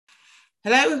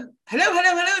Hello,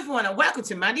 everyone, and welcome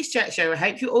to Mandy's Chat Show. I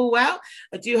hope you're all well.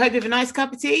 I do hope you have a nice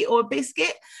cup of tea or a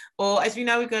biscuit, or as we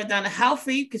know, we're going down a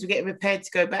healthy because we're getting prepared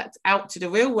to go back out to the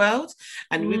real world,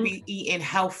 and we'll be eating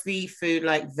healthy food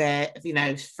like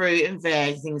fruit and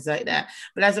veg, things like that.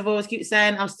 But as I've always keep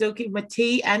saying, I'm still keeping my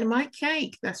tea and my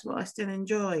cake. That's what I still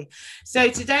enjoy. So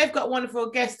today I've got a wonderful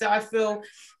guest that I feel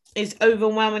is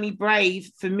overwhelmingly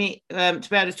brave for me to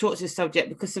be able to talk to this subject,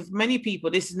 because of many people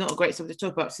this is not a great subject to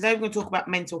talk about. Today we're going to talk about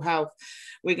mental health.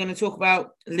 We're going to talk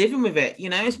about living with it. We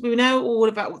know all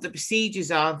about what the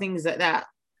procedures are and things like that.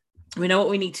 We know what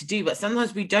we need to do, but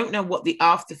sometimes we don't know what the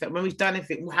after effect, when we've done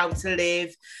everything, how to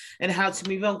live and how to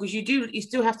move on, because you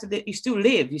still have to live, you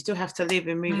still have to live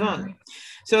and move on.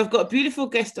 So I've got a beautiful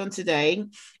guest on today,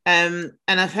 and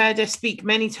I've heard her speak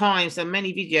many times on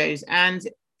many videos, and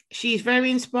she's very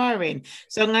inspiring.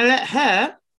 So I'm going to let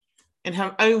her, in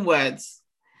her own words,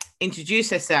 introduce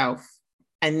herself,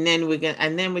 and then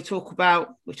we talk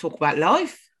about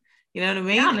life. You know what I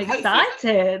mean? Yeah, I'm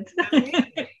excited.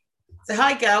 So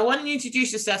hi, girl. Why don't you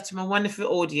introduce yourself to my wonderful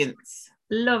audience?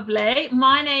 Lovely.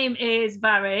 My name is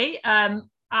Barry.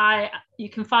 You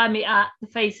can find me at The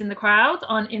Face in the Crowd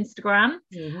on Instagram.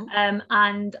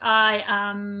 And I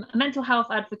am a mental health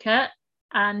advocate,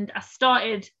 and I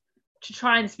started to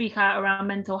try and speak out around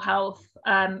mental health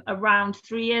around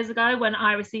 3 years ago, when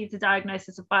I received a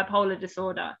diagnosis of bipolar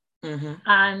disorder.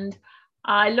 And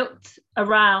I looked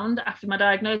around after my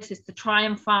diagnosis to try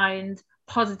and find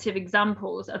positive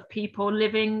examples of people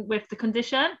living with the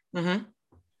condition,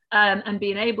 and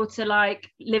being able to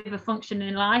live a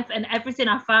functioning life. And everything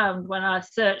I found when I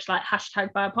searched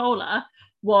 #bipolar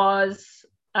was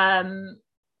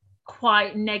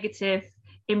quite negative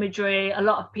imagery. A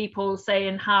lot of people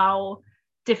saying how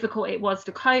difficult it was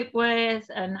to cope with,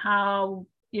 and how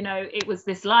it was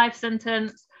this life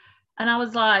sentence. And I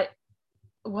was like,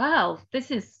 well,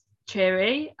 this is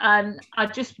cheery. And I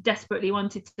just desperately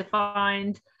wanted to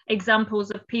find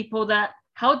examples of people that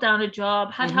held down a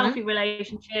job, had healthy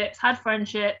relationships, had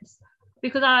friendships,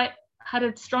 because I had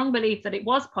a strong belief that it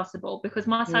was possible, because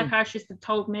my psychiatrist had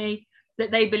told me that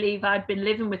they believe I'd been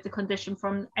living with the condition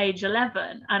from age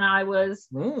 11, and I was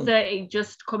 30,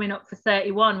 just coming up for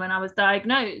 31 when I was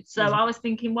diagnosed. So I was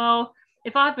thinking, well,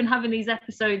 if I've been having these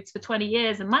episodes for 20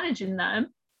 years and managing them,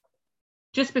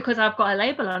 just because I've got a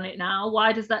label on it now,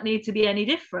 why does that need to be any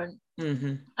different?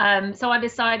 So I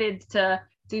decided to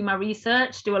do my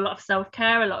research, do a lot of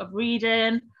self-care, a lot of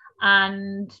reading,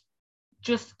 and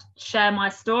just share my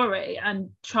story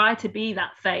and try to be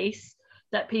that face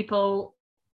that people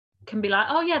can be like,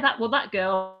 oh yeah, that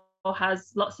girl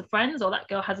has lots of friends, or that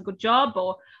girl has a good job,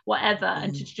 or whatever.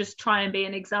 And to just try and be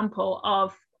an example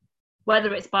of,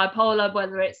 whether it's bipolar,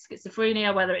 whether it's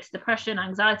schizophrenia, whether it's depression,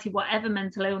 anxiety, whatever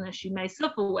mental illness you may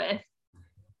suffer with,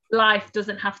 life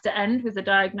doesn't have to end with a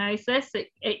diagnosis.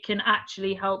 It can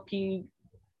actually help you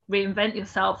reinvent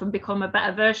yourself and become a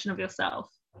better version of yourself.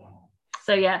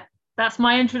 So yeah, that's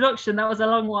my introduction. That was a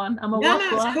long one.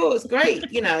 It's cool. It's great.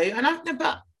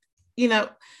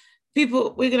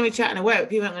 People, we're going to be chatting away, but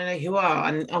people aren't going to know who you are,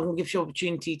 and I'm going to give you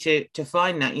opportunity to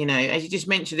find that. As you just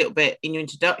mentioned a little bit in your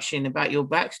introduction about your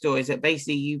backstory, is that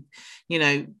basically you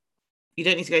don't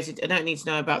need to go to. I don't need to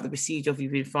know about the procedure of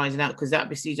you've been finding out, because that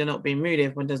procedure, not being rude,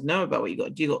 everyone does know about what you got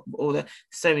to do. You got all the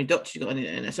so many doctors you got,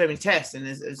 and so many tests, and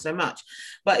there's so much.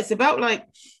 But it's about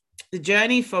the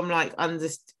journey from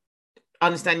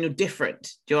understanding you're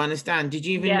different. Do you understand? Did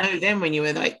you even know then, when you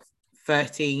were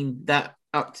 13, that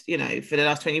up to, for the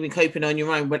last 20 you've been coping on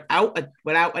your own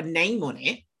without a name on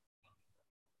it?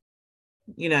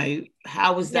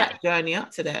 How was that journey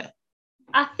up to there?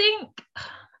 I think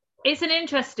it's an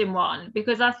interesting one,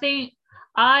 because I think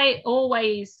I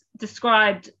always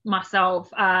described myself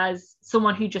as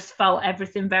someone who just felt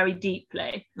everything very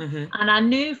deeply. And I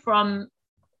knew from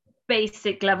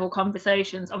basic level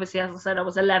conversations, obviously, as I said, I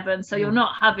was 11, so you're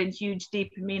not having huge,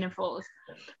 deep and meaningful,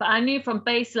 but I knew from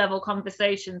base level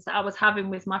conversations that I was having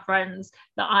with my friends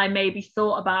that I maybe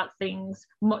thought about things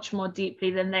much more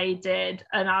deeply than they did,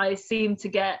 and I seemed to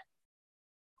get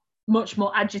much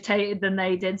more agitated than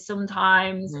they did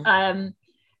sometimes.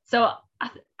 So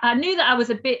I knew that I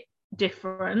was a bit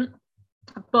different,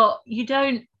 but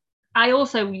I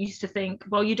also used to think,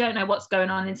 well, you don't know what's going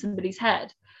on in somebody's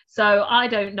head. So I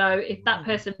don't know if that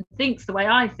person thinks the way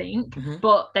I think,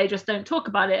 but they just don't talk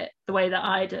about it the way that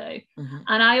I do.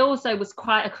 And I also was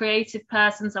quite a creative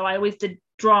person. So I always did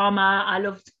drama. I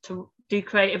loved to do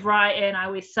creative writing. I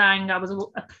always sang. I was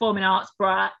a performing arts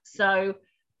brat. So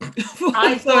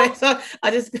I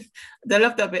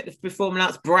love that bit of performing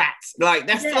arts brats.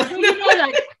 That's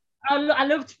I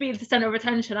love to be the center of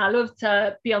attention. I love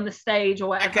to be on the stage or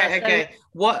whatever. Okay.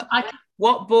 What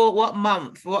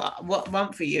month? What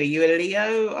month are you? Are you a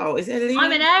Leo? Oh, is it a Leo?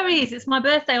 I'm an Aries. It's my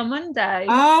birthday on Monday.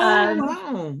 Oh,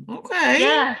 wow. Okay.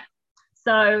 Yeah.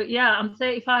 So yeah, I'm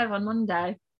 35 on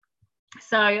Monday.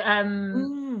 So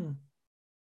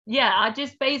yeah, I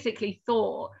just basically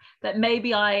thought that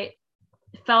maybe I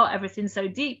felt everything so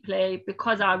deeply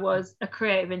because I was a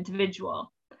creative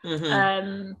individual.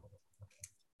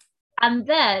 And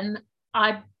then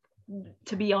I,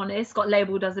 to be honest, got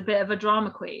labelled as a bit of a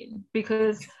drama queen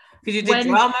because you did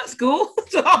drama at school.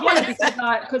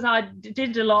 Yeah, because I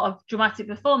did a lot of dramatic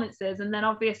performances, and then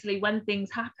obviously when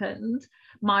things happened,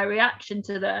 my reaction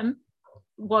to them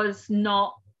was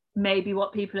not maybe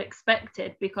what people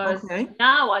expected, because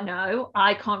now I know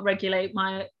I can't regulate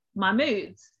my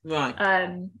moods,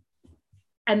 right?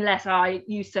 Unless I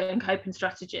use certain coping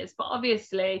strategies. But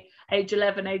obviously age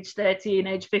 11, age 13,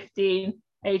 age 15,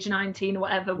 age 19,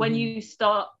 whatever, when you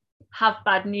start have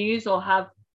bad news or have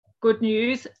good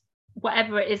news,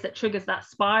 whatever it is that triggers that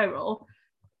spiral,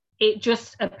 it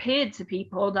just appeared to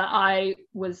people that I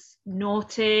was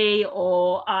naughty,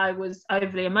 or I was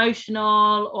overly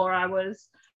emotional, or I was,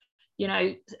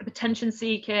 attention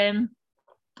seeking.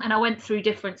 And I went through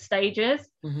different stages.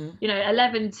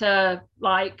 11 to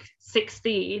like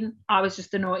 16, I was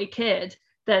just a naughty kid.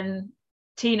 Then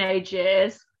teenage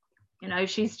years,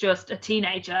 she's just a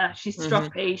teenager. She's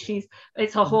stroppy.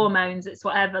 It's her hormones. It's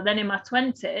whatever. Then in my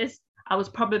 20s, I was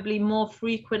probably more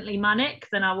frequently manic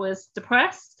than I was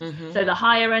depressed. So the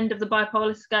higher end of the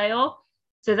bipolar scale.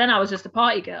 So then I was just a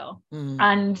party girl.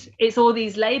 And it's all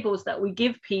these labels that we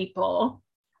give people,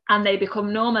 and they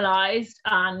become normalized,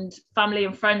 and family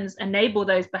and friends enable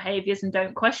those behaviors and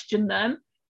don't question them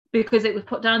because it was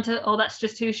put down to, oh, that's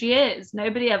just who she is.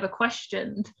 Nobody ever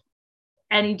questioned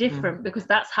any different because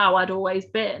that's how I'd always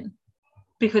been,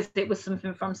 because it was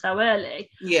something from so early.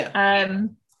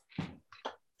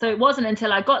 So it wasn't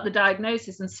until I got the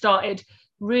diagnosis and started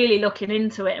really looking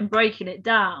into it and breaking it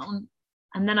down,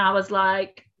 and then I was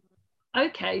like,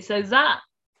 okay, so that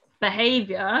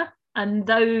behavior and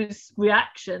those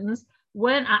reactions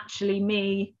weren't actually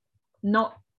me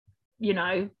not,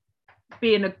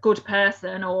 being a good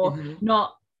person, or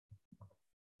not,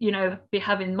 be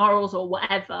having morals or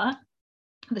whatever,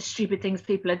 the stupid things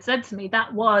people had said to me.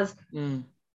 That was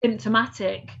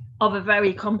symptomatic of a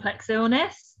very complex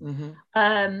illness.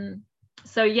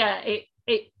 So yeah,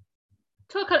 it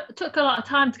took a lot of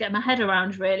time to get my head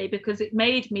around, really, because it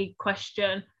made me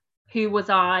question, who was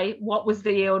I? What was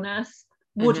the illness?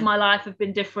 Would my life have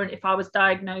been different if I was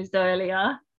diagnosed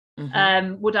earlier?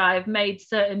 Would I have made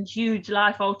certain huge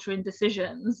life-altering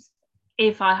decisions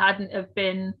if I hadn't have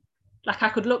been, like, I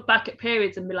could look back at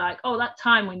periods and be like, oh, that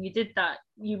time when you did that,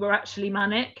 you were actually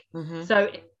manic. So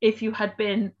if you had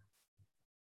been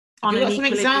on, you got some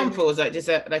examples, like just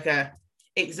a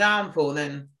example,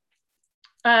 then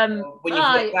when you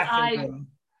look back I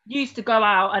used to go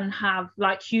out and have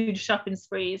like huge shopping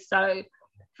sprees. So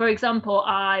for example,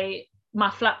 my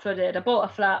flat flooded. I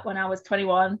bought a flat when I was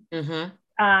 21,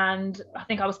 and I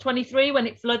think I was 23 when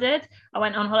it flooded. I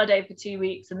went on holiday for 2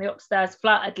 weeks, and the upstairs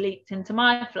flat had leaked into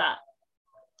my flat.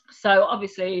 So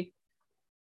obviously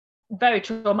very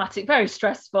traumatic, very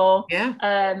stressful.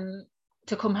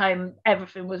 To come home,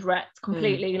 everything was wrecked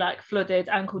completely, like flooded,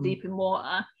 ankle deep in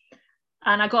water.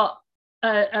 And I got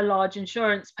a large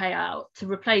insurance payout to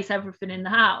replace everything in the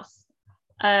house.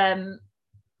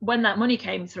 When that money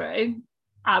came through,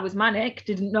 I was manic,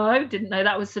 didn't know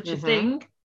that was such a thing.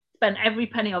 Spent every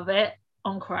penny of it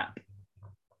on crap.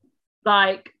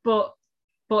 Like, bought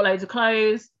loads of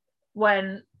clothes,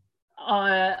 went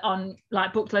on,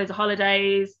 like, booked loads of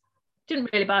holidays,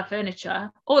 didn't really buy furniture.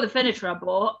 All the furniture I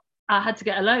bought, I had to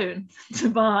get a loan to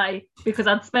buy because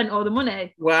I'd spent all the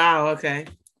money. Wow, okay.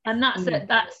 And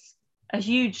that's a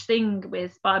huge thing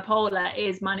with bipolar,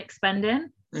 is manic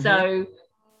spending. So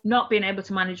not being able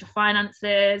to manage your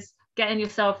finances, getting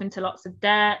yourself into lots of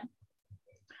debt.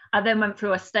 I then went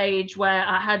through a stage where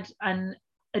I had an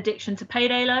addiction to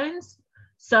payday loans.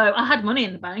 So I had money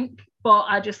in the bank, but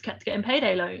I just kept getting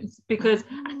payday loans because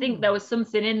I think there was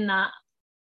something in that,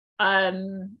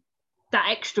 that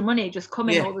extra money just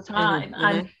coming all the time,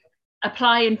 and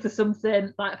applying for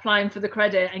something, like applying for the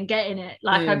credit and getting it.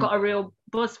 Like I got a real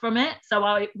buzz from it. So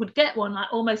I would get one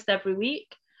like almost every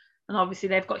week. And obviously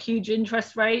they've got huge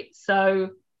interest rates. So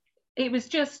it was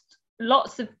just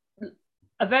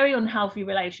a very unhealthy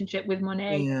relationship with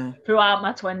money throughout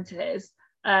my 20s.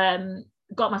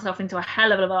 Got myself into a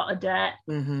hell of a lot of debt.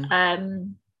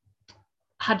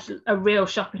 Had a real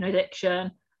shopping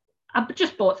addiction. I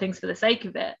just bought things for the sake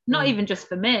of it, not even just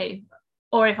for me.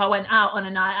 or if I went out on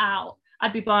a night out,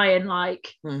 I'd be buying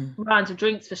like rounds of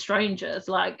drinks for strangers,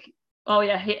 like, oh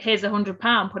yeah, here's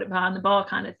 £100, put it behind the bar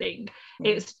kind of thing.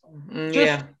 It's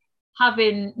just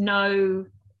having no,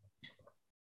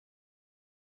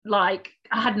 like,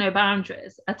 I had no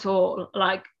boundaries at all.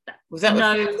 Like, was that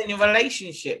reflecting your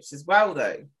relationships as well,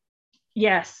 though?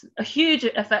 Yes, a huge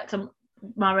effect on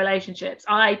my relationships.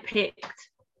 I picked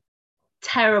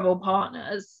terrible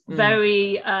partners,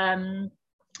 very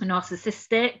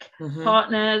narcissistic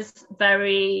partners,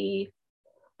 very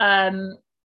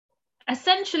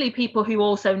essentially people who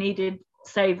also needed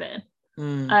saving.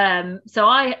 So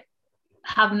I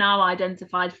have now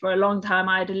identified, for a long time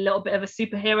I had a little bit of a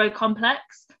superhero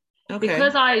complex,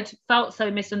 because I'd felt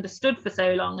so misunderstood for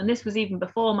so long, and this was even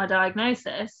before my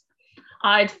diagnosis.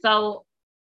 I'd felt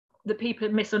that people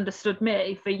had misunderstood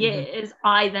me for years.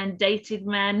 I then dated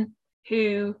men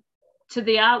who, to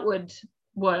the outward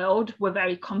world, were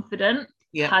very confident,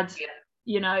 had,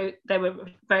 you know, they were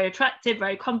very attractive,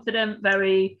 very confident,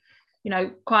 very, you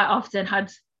know, quite often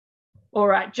had all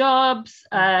right jobs.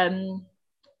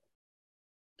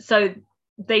 So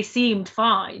they seemed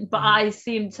fine, but I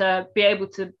seemed to be able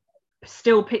to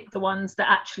still pick the ones that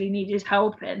actually needed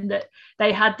help in, that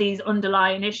they had these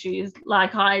underlying issues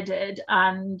like I did,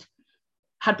 and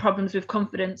had problems with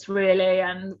confidence really,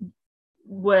 and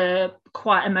were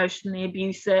quite emotionally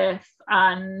abusive,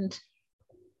 and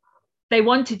they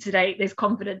wanted to date this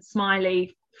confident,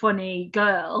 smiley, funny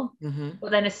girl, but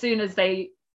then as soon as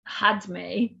they had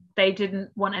me, they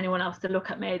didn't want anyone else to look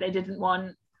at me. They didn't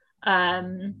want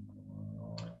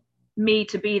me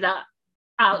to be that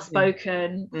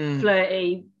outspoken,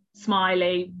 flirty,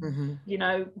 smiley, you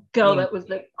know, girl that was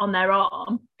on their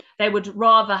arm. They would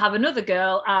rather have another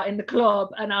girl out in the club,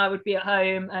 and I would be at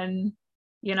home and,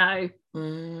 you know,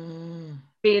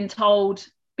 being told,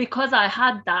 because I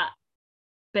had that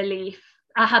belief,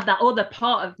 I had that other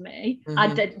part of me. I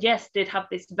did have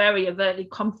this very overtly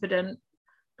confident,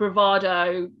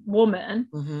 bravado woman,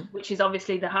 which is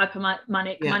obviously the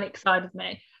manic side of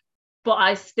me. But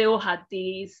I still had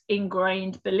these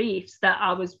ingrained beliefs that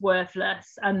I was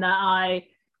worthless and that I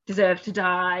deserved to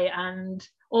die, and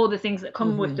all the things that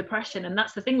come with depression. And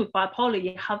that's the thing with bipolar,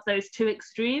 you have those two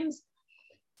extremes.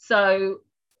 So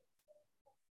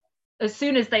as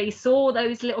soon as they saw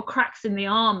those little cracks in the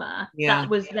armor that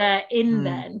was there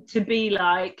then, to be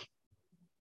like,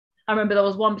 I remember there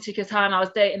was one particular time I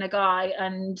was dating a guy,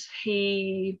 and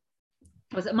he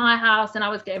was at my house and I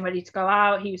was getting ready to go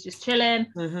out. He was just chilling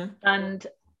and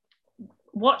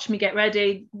watched me get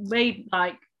ready,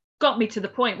 got me to the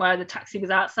point where the taxi was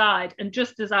outside, and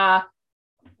just as I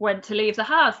went to leave the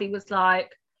house, he was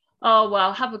like, oh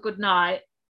well, have a good night,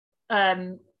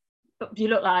 but you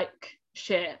look like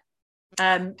shit,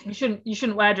 you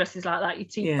shouldn't wear dresses like that, you're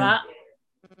too fat.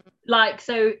 Like,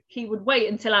 so he would wait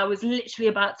until I was literally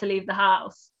about to leave the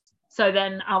house, so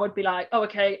then I would be like, oh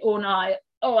okay, all night,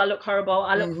 oh I look horrible,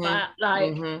 I look fat,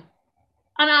 like, and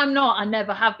I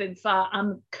never have been fat,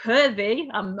 I'm curvy,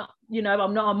 I'm not, you know,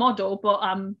 I'm not a model, but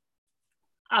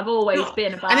I've always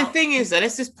been about. And the thing is,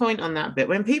 let's just point on that bit.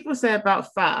 When people say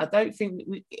about fat, I don't think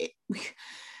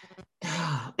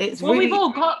it's well, really... we've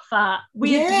all got fat.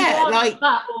 You are like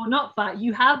fat or not fat.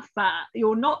 You have fat.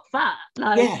 You're not fat.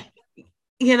 Like,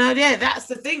 you know, that's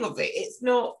the thing of it. It's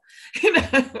not, you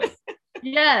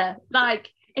know. Like,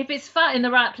 if it's fat in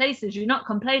the right places, you're not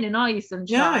complaining, are you,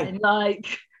 sunshine? No.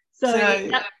 Like, so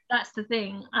that's the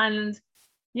thing. And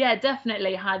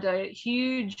definitely had a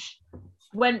huge,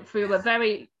 went through a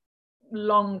very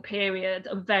long period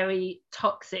of very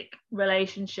toxic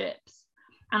relationships.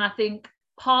 And I think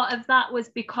part of that was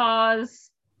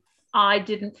because I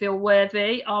didn't feel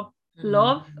worthy of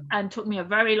love, and took me a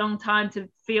very long time to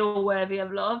feel worthy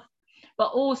of love.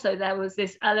 But also there was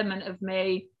this element of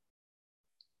me,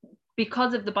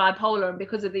 because of the bipolar and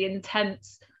because of the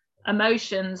intense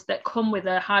emotions that come with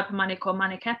a hypomanic or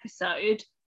manic episode,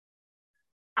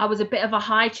 I was a bit of a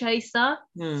high chaser.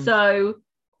 So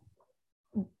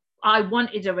I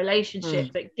wanted a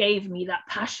relationship that gave me that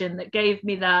passion, that gave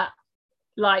me that,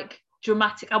 like,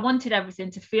 dramatic. I wanted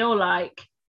everything to feel like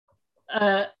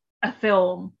a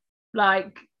film.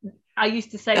 Like, I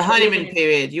used to say, the honeymoon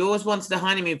period. You always wanted the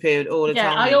honeymoon period all the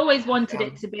time. I always wanted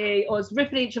it to be us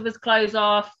ripping each other's clothes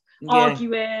off,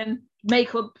 arguing,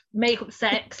 makeup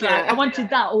sex. Like, I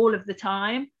wanted that all of the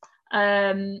time,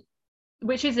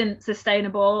 which isn't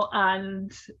sustainable,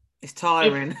 and it's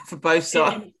tiring for both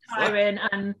sides. It's tiring,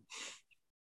 and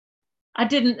I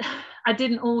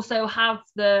didn't also have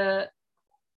the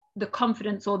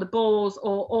confidence or the balls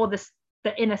or the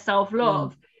inner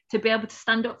self-love to be able to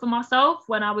stand up for myself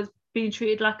when I was being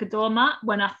treated like a doormat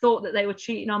when I thought that they were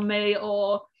cheating on me,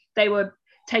 or they were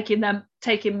taking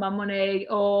my money,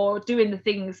 or doing the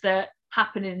things that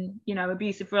happen in, you know,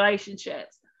 abusive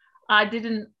relationships. I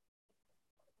didn't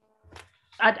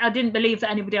believe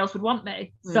that anybody else would want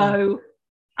me. So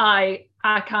I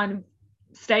kind of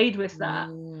stayed with that.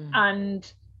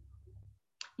 And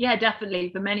yeah, definitely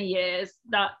for many years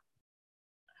that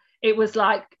it was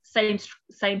like same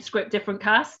script, different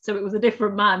cast. So it was a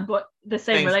different man, but the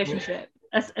same relationship,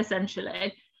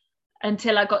 essentially,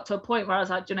 until I got to a point where I was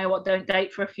like, do you know what, don't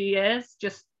date for a few years.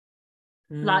 Just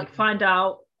like find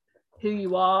out who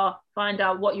you are, find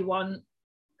out what you want,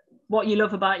 what you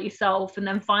love about yourself, and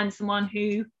then find someone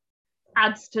who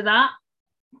adds to that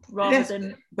rather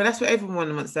than... But that's what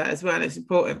everyone wants, that as well, and it's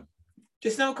important.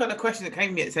 Just no kind of question that came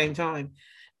to me at the same time,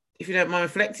 if you don't mind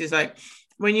reflecting, is like,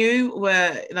 when you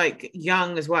were like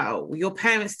young as well, were your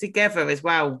parents together as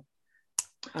well?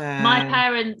 My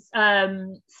parents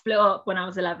split up when I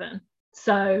was 11.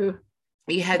 So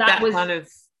you had that kind of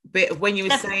bit of when you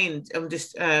were saying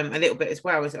just a little bit as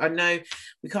well. As I know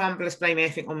we can't blame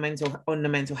anything on the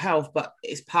mental health, but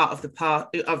it's part of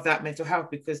that mental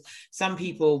health, because some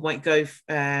people might go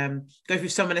through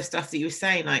some of the stuff that you were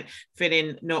saying, like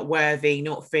feeling not worthy,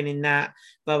 not feeling that,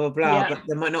 blah blah blah, but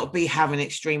they might not be having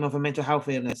extreme of a mental health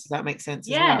illness. Does that make sense?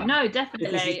 No,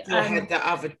 definitely. Because you still had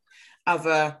that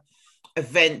other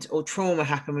event or trauma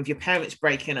happen with your parents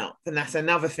breaking up, and that's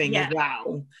another thing as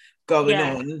well going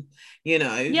on, you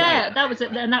know.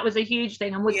 That was a huge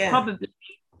thing, and was probably,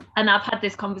 and I've had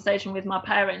this conversation with my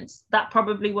parents, that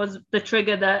probably was the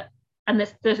trigger that, and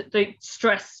the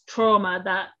stress trauma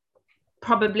that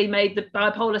probably made the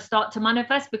bipolar start to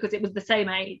manifest, because it was the same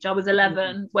age. I was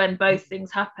 11 when both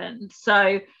things happened.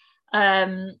 So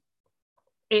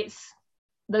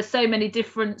there's so many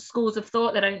different schools of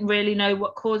thought that don't really know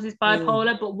what causes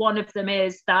bipolar, but one of them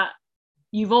is that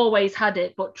you've always had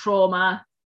it, but trauma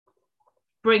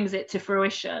brings it to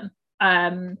fruition.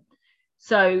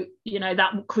 So, you know,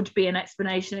 that could be an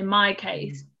explanation in my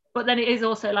case. But then it is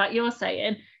also, like you're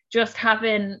saying, just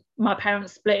having my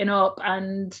parents splitting up,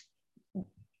 and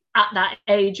at that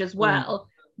age as well,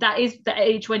 that is the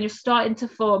age when you're starting to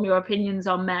form your opinions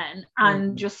on men,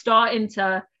 and you're starting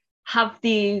to have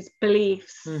these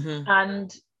beliefs.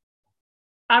 And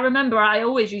I remember I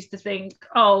always used to think,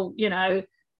 oh, you know,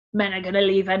 men are going to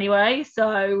leave anyway,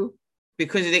 so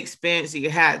because of the experience that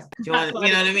you had, you know what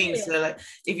I mean? So like,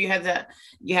 if you had that,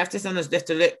 you have to sometimes just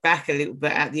to look back a little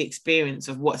bit at the experience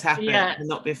of what's happened, and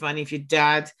not be funny. If your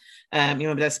dad, you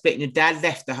remember that split, and your dad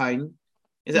left the home,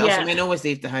 is that also men always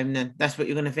leave the home? Then that's what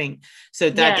you're going to think. So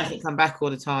dad doesn't come back all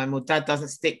the time, or dad doesn't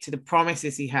stick to the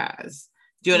promises he has.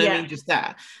 Do you know what I mean? Just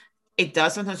that. It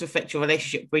does sometimes affect your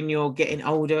relationship when you're getting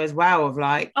older as well, of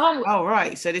like, oh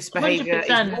right, so this behavior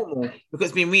 100%. Is normal,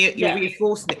 because you're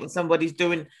reinforcing it when somebody's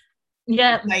doing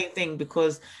the same thing,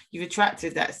 because you've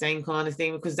attracted that same kind of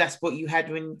thing, because that's what you had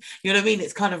when, you know what I mean?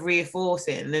 It's kind of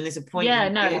reinforcing, and then there's a point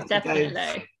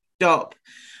definitely stop.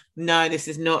 No, this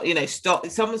is not, you know, stop.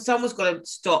 Someone's got to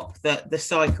stop the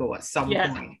cycle at some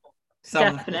point.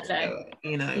 Definitely.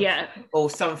 You know, or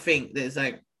something that's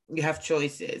like, you have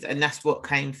choices, and that's what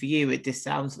came for you. It just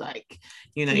sounds like,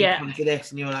 you know, you come to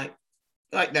this and you're like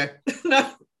no.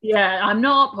 I'm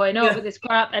not putting up with this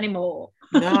crap anymore.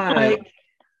 No.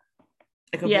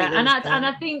 And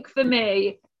I think for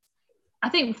me, I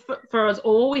think for us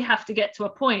all, we have to get to a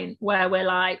point where we're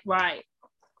like, right,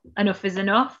 enough is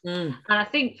enough. And I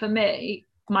think for me,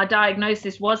 my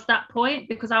diagnosis was that point,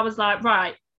 because I was like,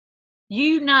 right,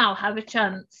 you now have a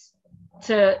chance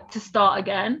to start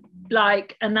again,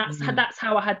 like, and that's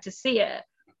how I had to see it.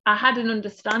 I had an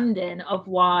understanding of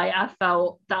why I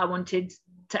felt that I wanted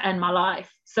to end my life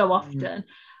so often,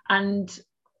 and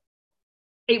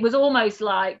it was almost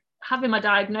like having my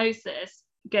diagnosis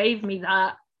gave me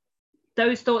that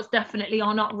those thoughts definitely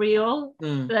are not real.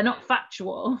 They're not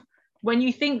factual. When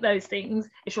you think those things,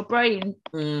 it's your brain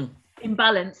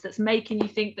imbalance that's making you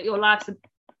think that your life's an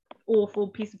awful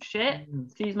piece of shit,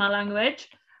 to use my language.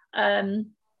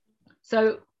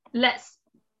 So let's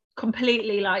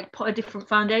completely like put a different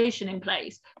foundation in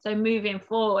place, so moving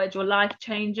forward your life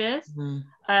changes.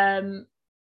 And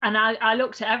I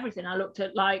looked at everything. I looked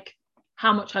at like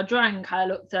how much I drank, I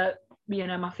looked at, you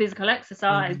know, my physical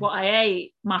exercise, what I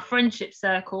ate, my friendship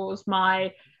circles,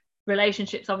 my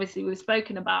relationships, obviously we've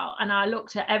spoken about, and I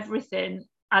looked at everything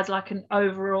as like an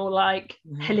overall, like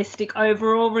holistic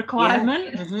overall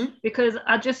requirement, because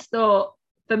I just thought,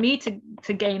 for me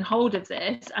to gain hold of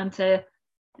this and to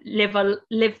live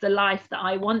the life that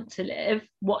I want to live,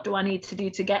 what do I need to do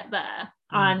to get there?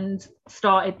 And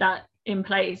started that in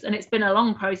place, and it's been a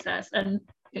long process, and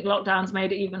think lockdown's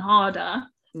made it even harder.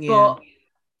 Yeah. But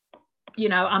you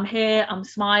know, I'm here, I'm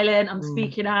smiling, I'm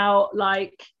speaking out,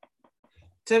 like.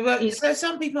 So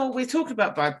some people, we're talking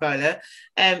about bipolar,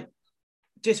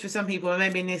 just for some people,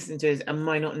 maybe listening to this and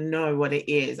might not know what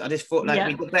it is. I just thought like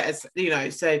we could better, you know,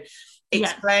 so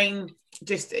explain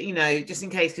just, you know, just in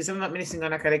case, because some might be listening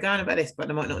going, okay, they're going about this, but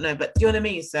they might not know. But do you know what I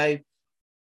mean? So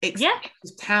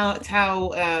just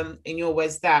tell in your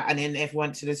words that, and then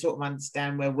everyone to sort of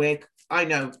understand where I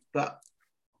know, but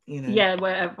you know.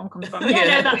 Where everyone comes from. No,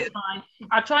 that's fine.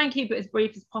 I'll try and keep it as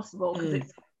brief as possible because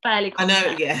it's fairly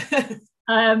complex.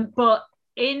 I know, but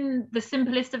in the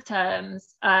simplest of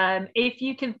terms, if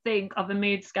you can think of a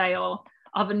mood scale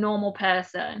of a normal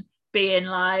person being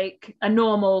like a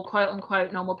normal, quote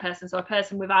unquote, normal person, so a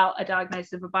person without a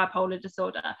diagnosis of a bipolar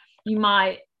disorder, you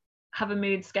might have a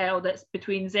mood scale that's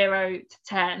between 0 to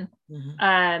 10.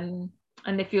 And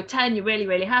if you're 10, you're really,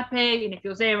 really happy. And if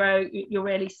you're 0, you're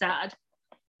really sad.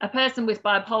 A person with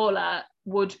bipolar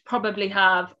would probably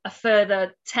have a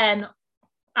further 10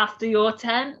 after your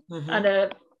 10 and a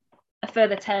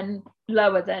further 10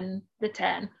 lower than the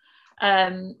 10.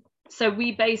 So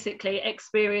we basically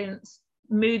experience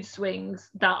mood swings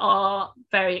that are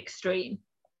very extreme.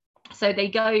 So they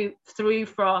go through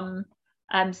from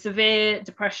severe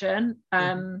depression,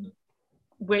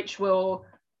 which will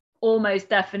almost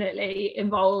definitely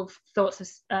involve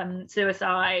thoughts of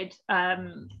suicide,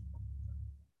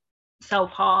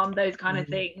 self-harm, those kind of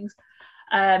things.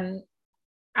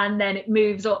 And then it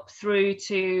moves up through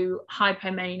to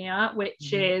hypomania,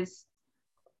 which is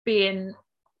being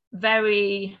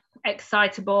very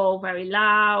excitable, very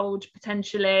loud,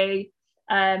 potentially.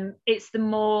 It's the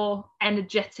more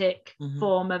energetic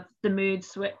form of the mood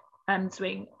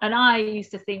swing. And I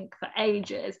used to think for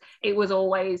ages it was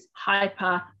always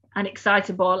hyper and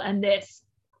excitable and this,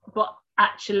 but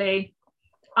actually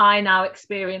I now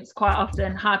experience quite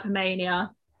often hypomania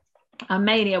and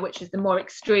mania, which is the more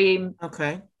extreme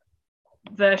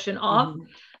version of.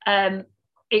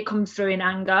 It comes through in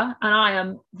anger, and I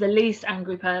am the least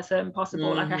angry person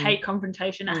possible. Like I hate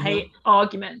confrontation, I hate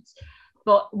arguments,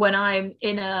 but when I'm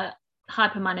in a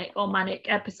hypomanic or manic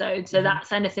episode, so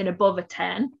that's anything above a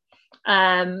 10,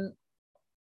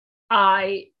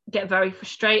 I get very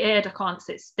frustrated, I can't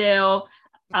sit still,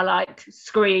 I like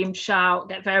scream, shout,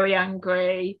 get very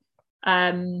angry.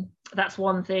 That's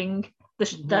one thing.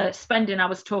 The spending I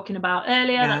was talking about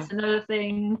earlier, that's another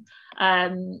thing.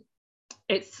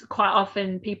 It's quite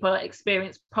often people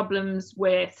experience problems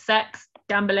with sex,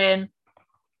 gambling,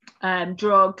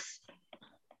 drugs,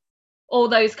 all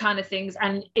those kind of things.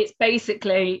 And it's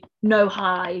basically no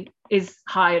high is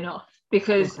high enough,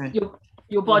 because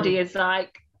your body is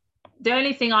like, the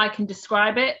only thing I can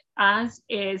describe it as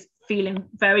is feeling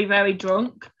very, very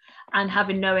drunk and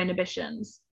having no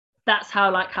inhibitions. That's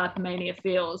how like hypomania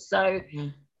feels. So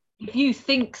if you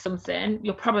think something,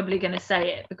 you're probably going to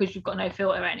say it because you've got no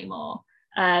filter anymore.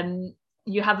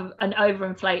 You have an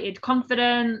overinflated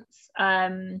confidence,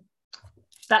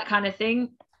 that kind of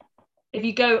thing. If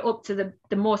you go up to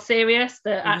the more serious,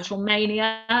 the actual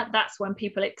mania, that's when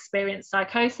people experience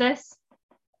psychosis,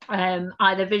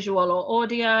 either visual or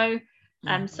audio,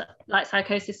 so, like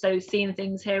psychosis, so seeing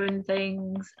things, hearing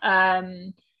things.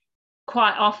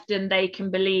 Quite often they can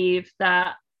believe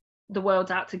that the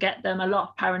world's out to get them, a lot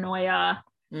of paranoia.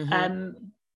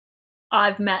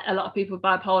 I've met a lot of people with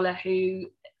bipolar who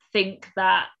think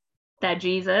that they're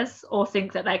Jesus, or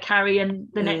think that they're carrying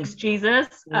the next Jesus.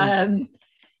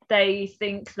 They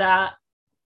think that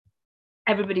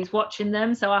everybody's watching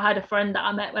them. So I had a friend that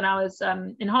I met when I was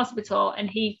in hospital, and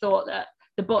he thought that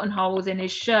the buttonholes in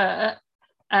his shirt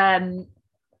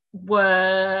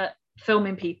were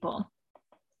filming people.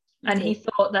 And he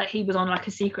thought that he was on like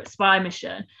a secret spy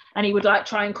mission, and he would like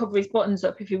try and cover his buttons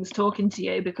up if he was talking to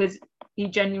you, because he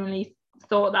genuinely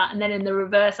thought that. And then in the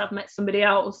reverse, I've met somebody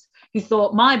else who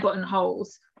thought my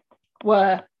buttonholes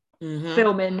were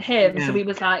filming him. So he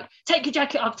was like, take your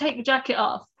jacket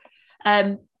off.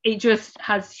 It just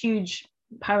has huge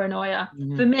paranoia.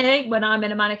 For me, when I'm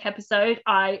in a manic episode,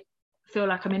 I feel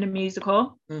like I'm in a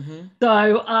musical.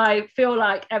 So I feel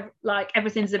like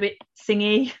everything's a bit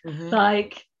singy,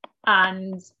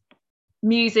 and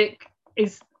music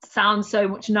sounds so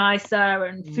much nicer,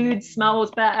 and food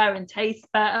smells better and tastes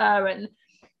better, and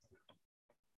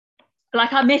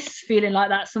like I miss feeling like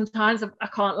that sometimes. I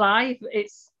can't lie.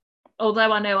 It's,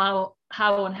 although I know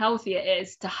how unhealthy it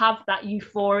is to have that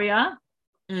euphoria,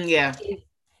 it's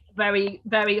very,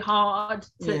 very hard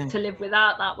to live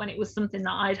without that, when it was something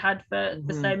that I'd had for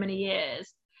so many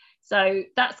years. So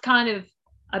that's kind of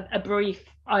a brief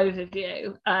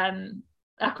overview.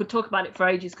 I could talk about it for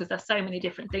ages because there's so many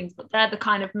different things, but they're the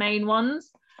kind of main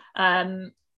ones,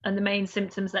 and the main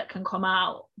symptoms that can come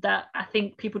out that I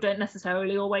think people don't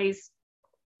necessarily always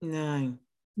know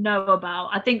about.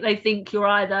 I think they think you're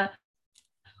either,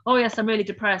 oh yes, I'm really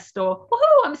depressed, or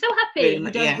woohoo, I'm so happy. You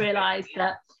don't realise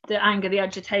that the anger, the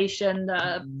agitation,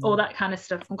 all that kind of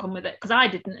stuff can come with it, because I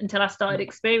didn't until I started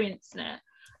experiencing it.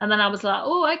 And then I was like,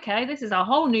 oh, okay, this is a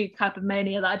whole new type of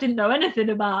mania that I didn't know anything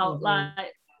about.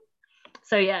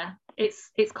 So yeah,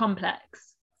 it's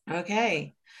complex.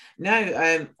 Okay.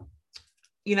 No,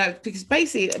 because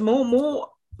basically more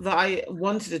that I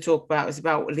wanted to talk about is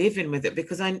about living with it,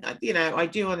 because I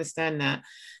do understand that,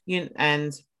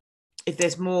 and if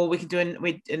there's more we can do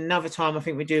another time. I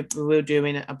think we'll do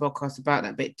in a podcast about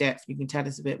that bit depth. You can tell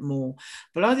us a bit more,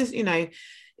 but I just,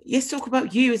 let's talk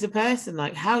about you as a person.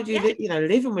 Like, how do you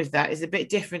living with that is a bit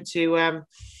different to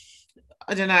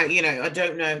I don't know, I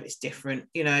don't know if it's different.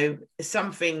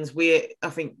 Some things I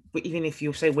think even if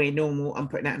you say we're normal, I'm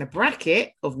putting that in a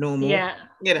bracket of normal.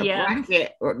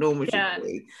 Bracket or normal should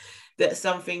be. That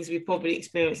some things we probably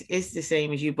experience is the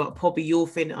same as you, but probably you're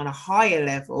feeling on a higher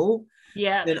level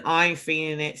than I'm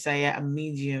feeling it, say at a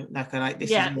medium, like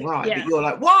this is right. But you're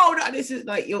like, whoa, no, this is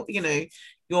like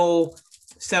you're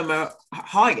somewhere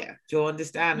higher. Do you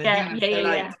understand?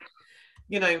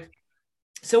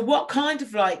 So what kind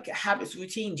of like habits,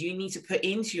 routine do you need to put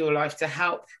into your life to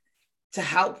help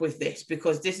with this?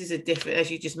 Because this is a different, as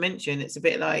you just mentioned, it's a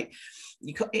bit like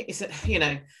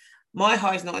my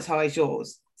high is not as high as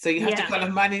yours, so you have to kind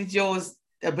of manage yours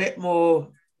a bit more.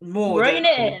 Bring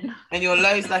it in, and your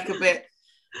lows like a bit.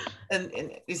 And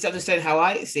it's understanding how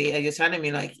I see it, and you're telling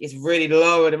me like it's really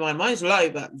lower than mine. Mine's low,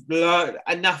 but low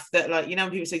enough that, like, when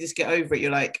people say just get over it,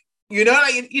 you're like, when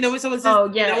someone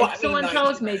says, if someone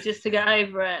tells me just to get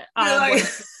over it, I want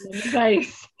to in the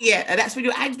face. Yeah, and that's when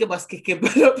your anger must kick in.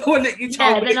 But the point that you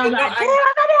told me, then I'm like, I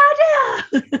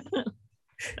got the idea.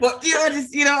 But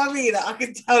you know what I mean? Like, I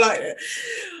can tell, like,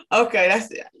 okay,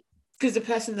 that's because the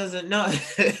person doesn't know.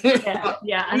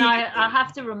 And I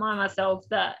have to remind myself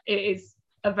that it is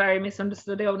a very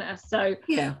misunderstood illness. So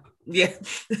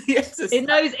yes. In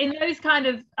those kind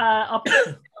of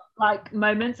like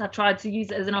moments, I tried to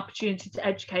use it as an opportunity to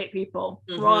educate people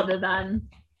rather than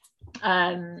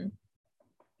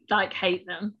like hate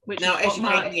them, which now is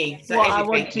what I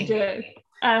want to do.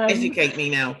 Educate me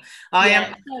now. I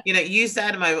am, use that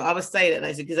at the moment. I was saying it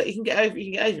later because you can get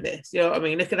over this. You know what I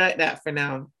mean? Look at that for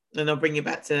now, and I'll bring you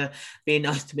back to being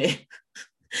nice to me.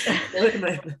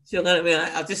 She'll let me.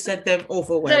 I've just said them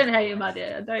awful words. Don't hate him, my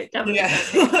dear. Don't.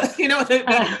 You know what I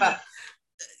mean? But,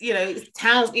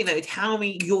 tell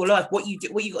me your life. What you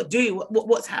do. What you got to do.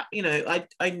 What's happening?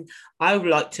 I would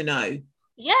like to know.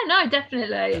 Yeah. No.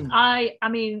 Definitely. I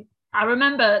mean, I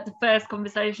remember the first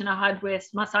conversation I had with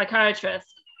my psychiatrist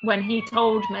when he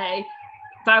told me,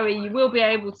 Barry, you will be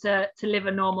able to live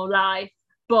a normal life,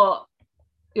 but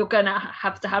you're gonna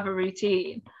have to have a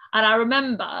routine. And I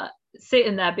remember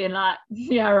sitting there being like,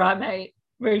 yeah, right, mate,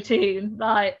 routine.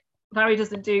 Like, Barry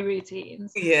doesn't do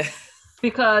routines. Yeah.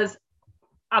 Because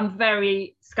I'm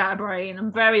very scatterbrained.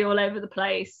 I'm very all over the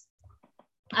place.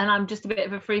 And I'm just a bit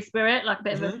of a free spirit, like a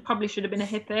bit of a, probably should have been a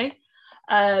hippie.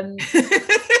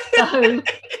 So,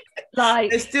 like,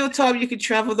 there's still time you can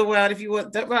travel the world if you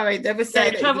want. Don't worry, never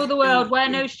say that. Travel the world, wear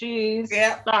no shoes.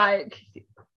 Yeah. Like,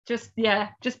 just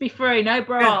be free, no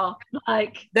bra.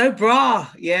 Like, no bra.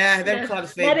 Yeah, them kind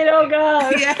of thing. Let it all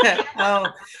go. Yeah. Oh,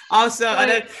 also,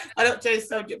 I don't change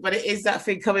subject, but it is that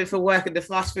thing coming from work and the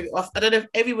flash thing off. I don't know if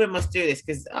everyone must do this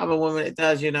because I'm a woman that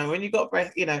does. When you got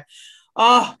breath, the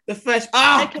fresh,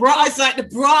 bra. It's like the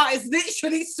bra is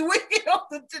literally swinging off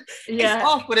it's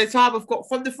off by the time I've got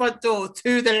from the front door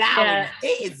to the lounge. Yeah.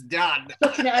 It is done.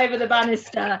 Looking it over the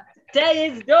banister. Day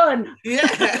is done. Yeah.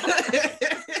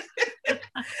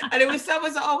 And it was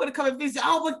someone's like, I'm going to come and visit.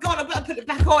 Oh my God, I better put it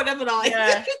back on, haven't I?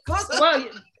 Yeah. Well,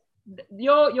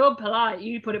 you're polite.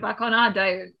 You put it back on. I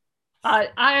don't. I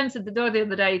answered the door the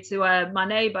other day to my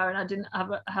neighbour, and I didn't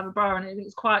have a bra on it. It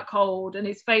was quite cold, and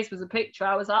his face was a picture.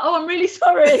 I was like, "Oh, I'm really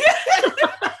sorry."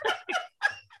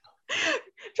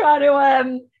 Trying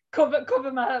to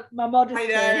cover my modesty. I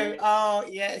know. Oh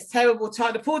yeah, it's terrible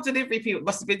time. The poor delivery people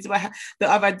must have been to that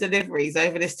I've had deliveries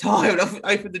over this time. I've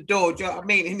opened the door. Do you know what I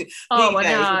mean? And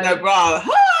no bra.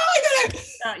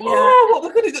 What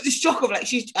we're gonna do? The shock of like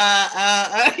she's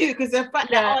because the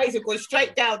fact their eyes have gone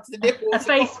straight down to the nipples. A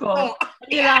face fall.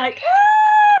 You're like,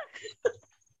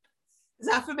 is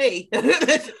that for me?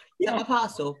 Is that my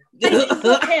parcel? Face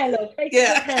hair, love. Face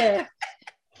hair.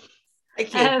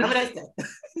 Thank you. Have a nice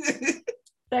day.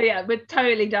 So yeah, we're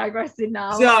totally digressing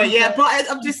now. So yeah, but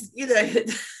I'm just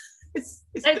It's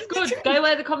good. Go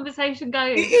where the conversation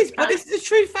goes. It is, but it's the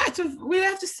true fact of we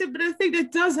have to sit, but I think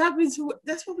that does happen.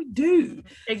 That's what we do.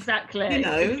 Exactly.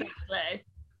 Exactly.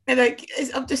 And like,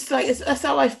 I'm just like, that's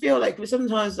how I feel. Like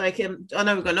sometimes, like, I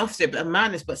know we're going off it, but I'm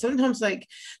madness. But sometimes, like,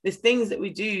 there's things that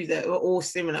we do that are all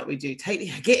similar. We do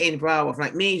get in, bra off.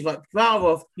 Like me, like bra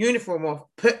off, uniform off,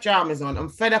 put pajamas on. I'm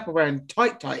fed up of wearing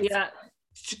tight. Yeah.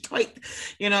 Tight.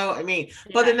 You know what I mean?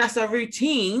 Yeah. But then that's a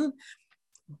routine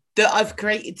that I've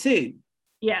created too.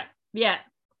 Yeah.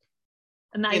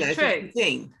 And that is true.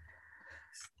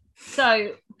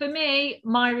 So for me,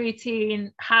 my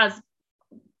routine has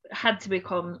had to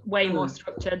become way more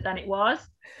structured than it was.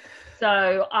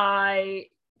 So I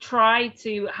try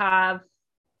to have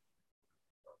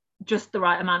just the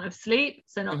right amount of sleep,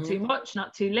 so not too much,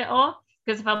 not too little,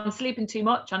 because if I'm sleeping too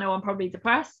much, I know I'm probably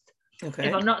depressed. If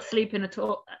I'm not sleeping at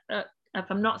all,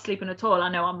 I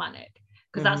know I'm manic,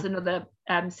 because that's another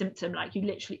symptom. Like you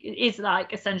literally, it is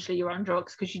like essentially you're on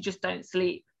drugs because you just don't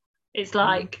sleep. It's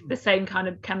like the same kind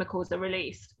of chemicals are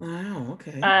released. Wow.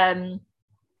 Okay.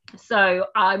 So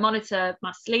I monitor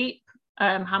my sleep,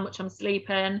 how much I'm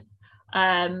sleeping.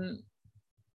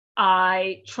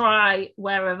 I try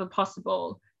wherever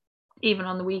possible, even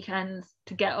on the weekends,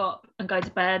 to get up and go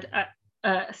to bed at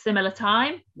a similar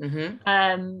time,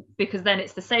 because then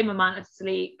it's the same amount of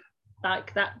sleep,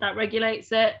 like that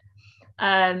regulates it.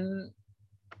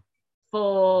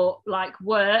 For like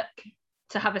work,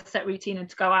 to have a set routine and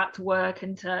to go out to work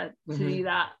and to do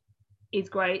that is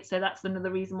great. So that's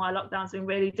another reason why lockdown's been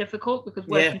really difficult, because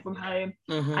working from home,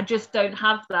 I just don't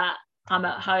have that. I'm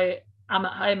at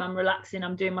home, I'm relaxing,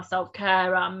 I'm doing my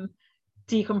self-care, I'm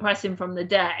decompressing from the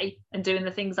day and doing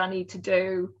the things I need to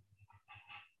do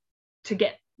to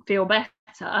feel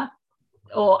better.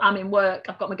 Or I'm in work,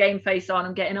 I've got my game face on,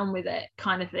 I'm getting on with it,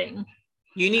 kind of thing.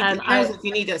 You need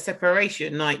you need that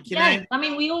separation, like you know. I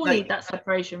mean, we all need that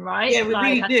separation, right? Yeah, we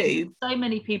really do. So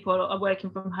many people are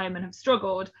working from home and have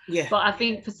struggled. Yeah. But I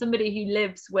think for somebody who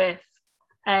lives with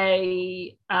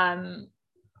a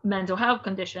mental health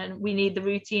condition, we need the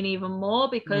routine even more,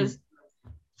 because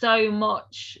so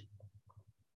much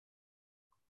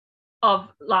of,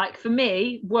 like, for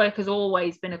me, work has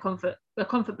always been a comfort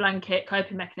blanket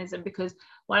coping mechanism, because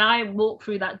when I walk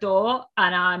through that door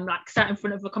and I'm like sat in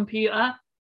front of a computer,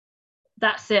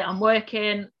 that's it, I'm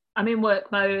working, I'm in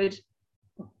work mode,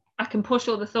 I can push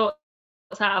all the thoughts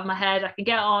out of my head, I can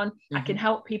get on, I can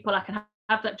help people, I can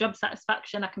have that job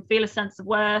satisfaction, I can feel a sense of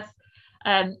worth,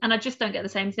 and I just don't get the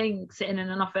same thing sitting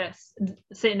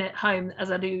at home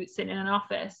as I do sitting in an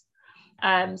office.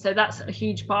 So that's a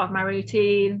huge part of my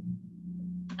routine.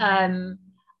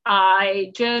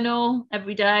 I journal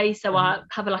every day, so I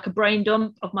have a brain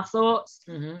dump of my thoughts.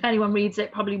 If anyone reads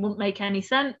it, probably won't make any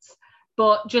sense,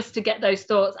 but just to get those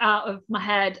thoughts out of my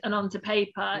head and onto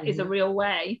paper is a real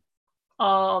way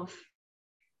of,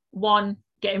 one,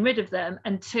 getting rid of them,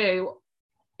 and two,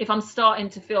 if I'm starting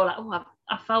to feel like,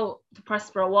 I felt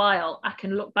depressed for a while, I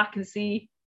can look back and see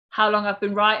how long I've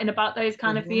been writing about those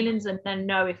kind of feelings, and then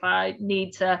know if I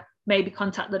need to maybe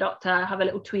contact the doctor, have a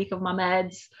little tweak of my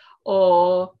meds,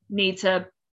 or need to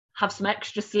have some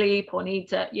extra sleep, or need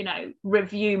to,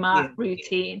 review my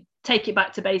routine, take it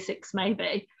back to basics,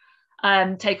 maybe,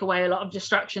 take away a lot of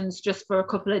distractions just for a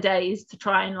couple of days to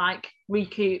try and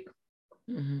recoup.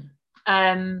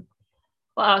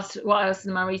 What else is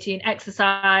in my routine?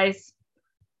 Exercise.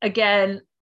 Again,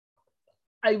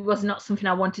 it was not something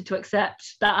I wanted to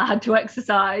accept, that I had to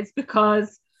exercise,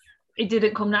 because it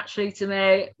didn't come naturally to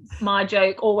me. My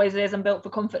joke always is, I'm built for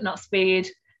comfort, not speed.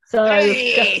 So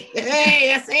hey,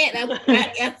 that's it.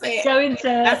 That's it. Going to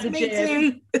that's the me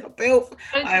gym, too.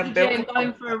 I am built.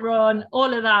 Going for a run,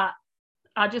 all of that.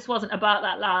 I just wasn't about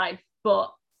that life,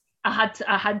 but I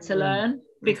had to learn,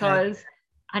 because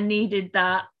I needed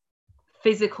that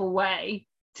physical way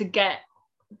to get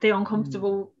the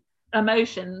uncomfortable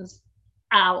emotions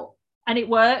out, and it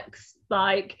works.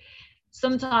 Like,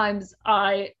 sometimes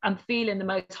I am feeling the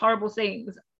most horrible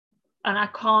things and I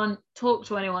can't talk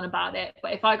to anyone about it,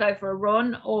 but if I go for a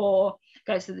run or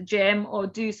go to the gym or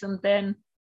do something,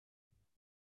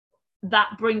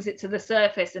 that brings it to the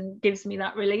surface and gives me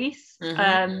that release,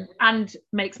 and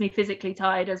makes me physically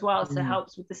tired as well, so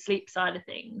helps with the sleep side of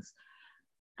things.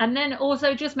 And then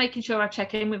also just making sure I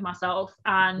check in with myself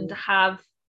and have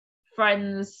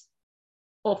friends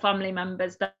or family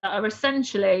members that are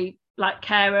essentially like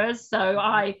carers, so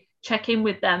I check in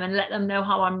with them and let them know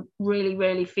how I'm really,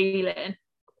 really feeling,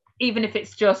 even if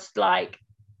it's just like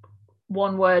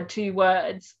 1 word, 2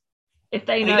 words. If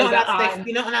they know that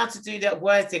you're not allowed to do that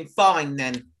word thing, fine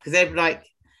then, because they're like,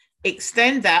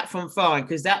 extend that from fine,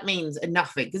 because that means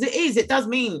nothing. Because it does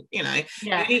mean,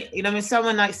 Yeah. When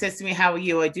someone like says to me, "How are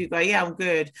you?" I do go, "Yeah, I'm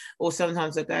good," or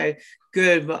sometimes I go,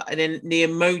 "Good," but and then the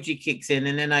emoji kicks in,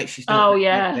 and then like she's not. Oh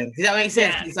yeah. Does that make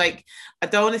sense? Yeah. It's like I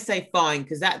don't want to say fine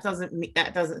because that doesn't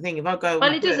think. If I go,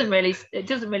 well, it doesn't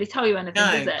really tell you anything,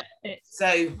 no. does it?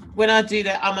 So when I do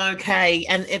that, I'm okay.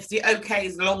 And if the okay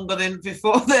is longer than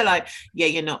before, they're like, "Yeah,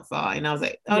 you're not fine." I was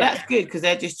like, "Oh, Yeah. that's good," because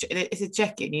it's a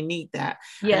check-in. You need that.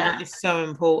 Yeah. And that is so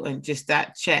important, just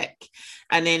that check.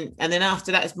 And then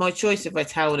after that, it's my choice if I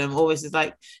tell them. Always is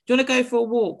like, "Do you want to go for a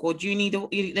walk, or do you need a?"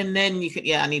 And then you could,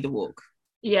 I need a walk.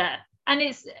 Yeah. And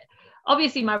it's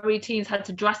obviously my routines had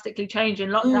to drastically change in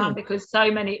lockdown because so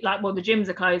many, the gyms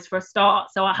are closed for a start,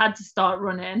 so I had to start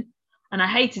running, and I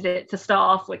hated it to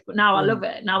start off with, but now I love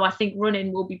it. Now I think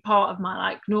running will be part of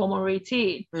my normal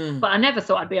routine. But I never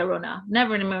thought I'd be a runner,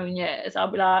 never in a million years.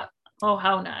 I'll be like, oh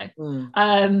hell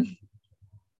no.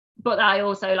 But I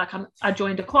also I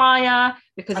joined a choir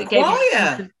because it gave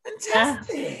me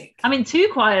fantastic. I'm in 2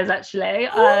 choirs actually.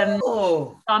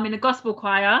 I'm in a gospel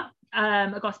choir,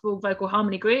 a gospel vocal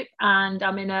harmony group, and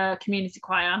I'm in a community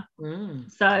choir.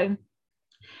 So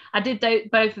I did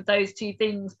both of those 2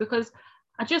 things because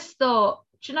I just thought,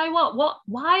 do you know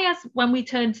why when we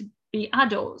turn to be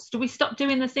adults do we stop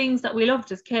doing the things that we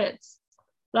loved as kids?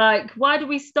 Why do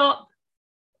we stop?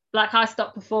 I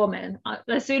stopped performing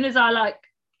as soon as I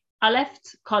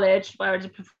left college where I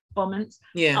did performance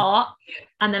art,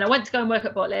 and then I went to go and work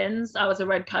at Butlins. I was a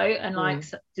red coat and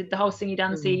did the whole singy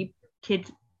dancy kid,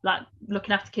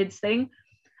 looking after kids thing.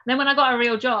 And then when I got a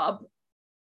real job,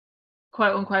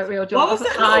 quote unquote real job, what was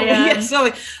that?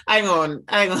 Sorry, hang on.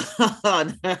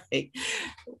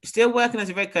 Still working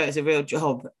as a red coat is a real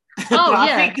job. Oh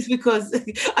I think it's because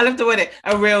I love the word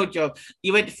a real job.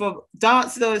 You went from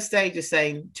dancing on stage, you're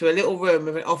saying, to a little room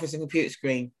with an office and computer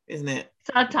screen, isn't it?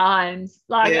 Sad times.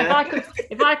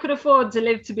 If I could afford to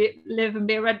live and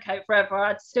be a red coat forever,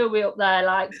 I'd still be up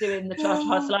there doing the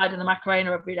cha-cha slide and the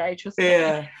Macarena every day. Trust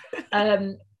me.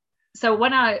 So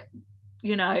when I,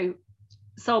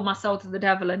 sold my soul to the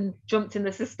devil and jumped in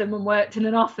the system and worked in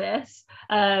an office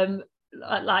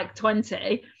at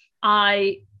 20,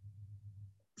 I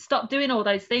stopped doing all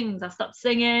those things. I stopped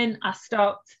singing, I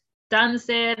stopped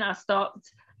dancing, I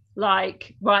stopped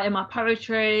writing my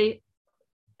poetry.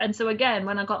 And so again,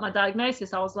 when I got my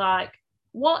diagnosis, I was like,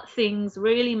 what things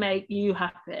really make you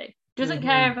happy? Doesn't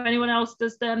care if anyone else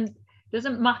does them,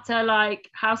 doesn't matter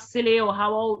how silly or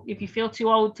how old, if you feel too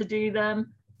old to do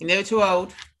them. You're never too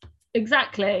old.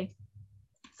 Exactly.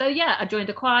 So yeah, I joined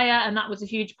a choir, and that was a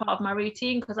huge part of my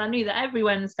routine because I knew that every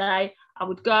Wednesday I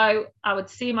would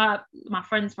see my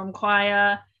friends from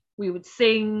choir, we would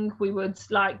sing, we would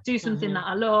do something that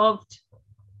I loved.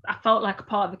 I felt like a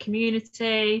part of the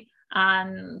community,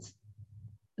 and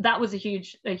that was a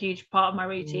huge part of my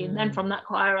routine. Then from that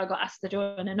choir I got asked to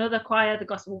join another choir, the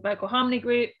Gospel Vocal Harmony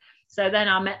Group. So then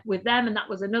I met with them, and that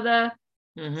was another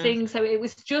thing. So it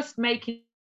was just making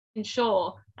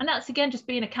sure, and that's again just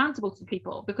being accountable to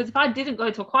people, because if I didn't go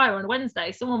to a choir on a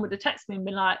Wednesday, someone would have texted me and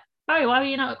been like, Barry, why were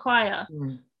you not at choir?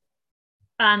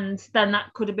 And then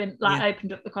that could have been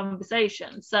opened up the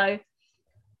conversation. So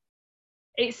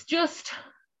it's just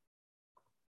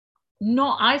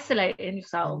not isolating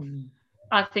yourself.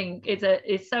 I think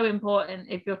it's so important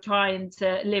if you're trying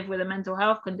to live with a mental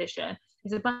health condition.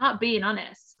 It's about being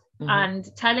honest and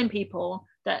telling people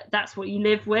that that's what you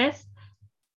live with.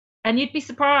 And you'd be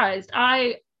surprised.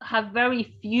 I have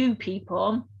very few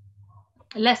people,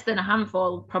 less than a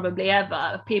handful probably ever,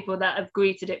 of people that have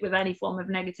greeted it with any form of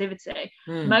negativity.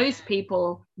 Most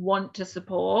people want to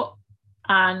support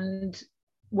and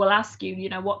will ask you,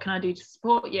 what can I do to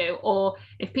support you? Or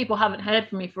if people haven't heard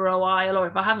from me for a while, or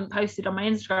if I haven't posted on my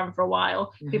Instagram for a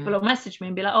while, people will message me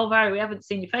and be like, oh, Barry, we haven't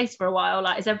seen your face for a while.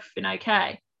 Is everything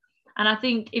okay? And I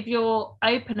think if you're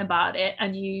open about it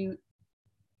and you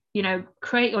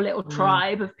create your little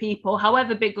tribe of people,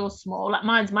 however big or small,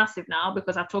 mine's massive now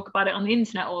because I talk about it on the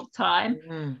internet all the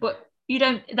time, but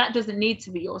that doesn't need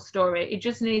to be your story. It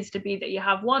just needs to be that you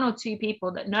have 1 or 2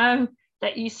 people that know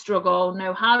that you struggle,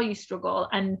 know how you struggle,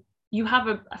 and you have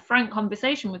a frank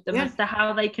conversation with them as to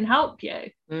how they can help you.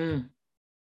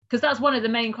 Because that's one of the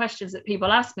main questions that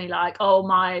people ask me, oh,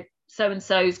 my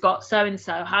so-and-so's got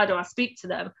so-and-so, how do I speak to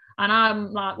them? And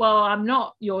I'm like, well, I'm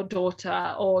not your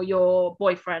daughter or your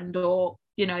boyfriend or,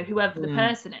 whoever the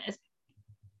person is.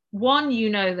 1, you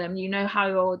know them, you know how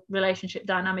your relationship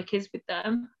dynamic is with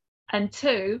them. And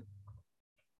 2,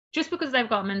 just because they've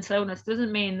got a mental illness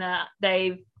doesn't mean that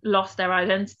they've lost their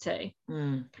identity.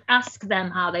 Ask them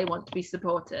how they want to be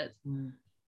supported.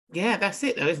 Yeah, that's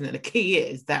it though, isn't it? The key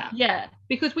is that. Yeah,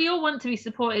 because we all want to be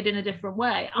supported in a different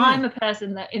way. I'm a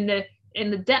person that in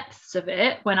the depths of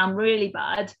it, when I'm really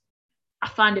bad, I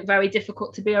find it very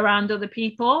difficult to be around other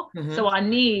people. So I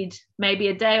need maybe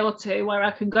a day or two where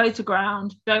I can go to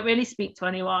ground, don't really speak to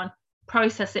anyone,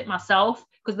 process it myself.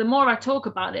 Because the more I talk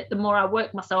about it, the more I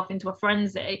work myself into a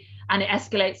frenzy, and it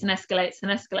escalates and escalates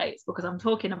and escalates because I'm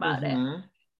talking about it.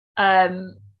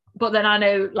 But then I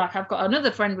know, like, I've got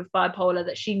another friend with bipolar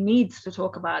that she needs to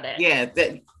talk about it. Yeah,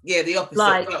 the opposite.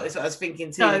 Like, that's what I was thinking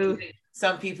too. So,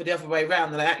 some people the other way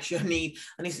around, they're like, actually,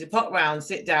 I need to pop round,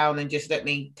 sit down, and just let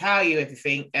me tell you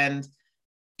everything and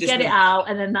just get it out,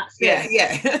 and then that's it.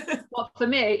 Yeah. But for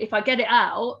me, if I get it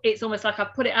out, it's almost like I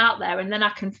put it out there, and then I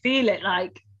can feel it,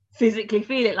 like physically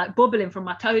feel it, like bubbling from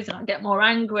my toes, and I get more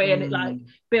angry, and it like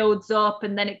builds up,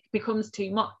 and then it becomes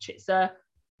too much. It's a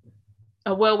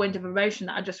whirlwind of emotion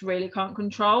that I just really can't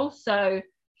control. So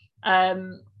I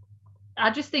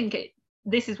just think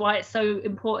this is why it's so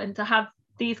important to have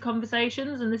these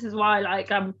conversations, and this is why,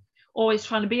 like, I'm always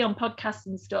trying to be on podcasts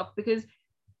and stuff, because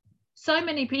so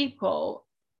many people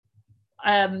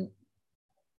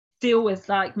deal with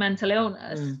like mental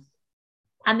illness,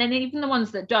 and then even the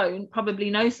ones that don't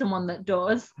probably know someone that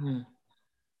does.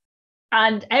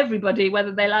 And everybody,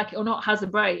 whether they like it or not, has a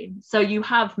brain. So you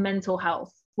have mental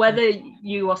health, whether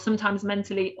you are sometimes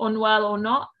mentally unwell or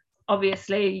not.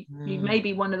 Obviously, you may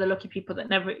be one of the lucky people that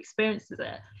never experiences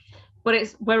it, but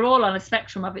we're all on a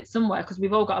spectrum of it somewhere, because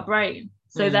we've all got a brain.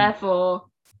 So therefore,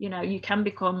 you know, you can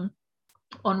become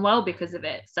unwell because of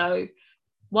it. So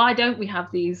why don't we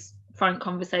have these frank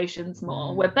conversations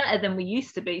more? We're better than we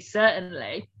used to be,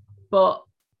 certainly, but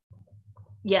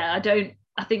yeah,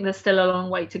 I think there's still a long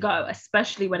way to go,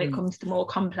 especially when it comes to more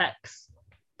complex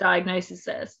diagnoses.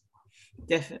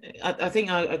 Definitely. I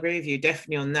think I agree with you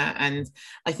definitely on that. And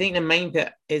I think the main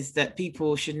bit is that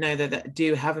people should know that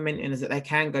do have a mental illness, that they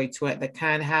can go to it, they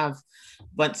can have,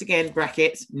 once again,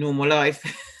 brackets, normal life.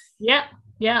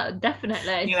 Yeah,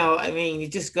 definitely. You know, I mean, you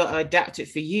just got to adapt it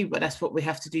for you, but that's what we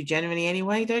have to do generally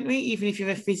anyway, don't we? Even if you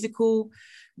have a physical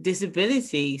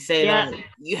disability, like,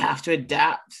 you have to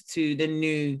adapt to the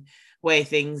new way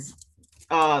things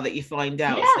are that you find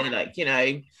out. So like, you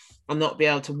know, I'll not be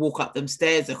able to walk up them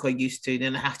stairs like I used to,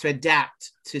 then I have to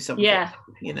adapt to something,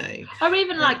 you know. Or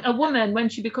even like a woman, when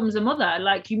she becomes a mother,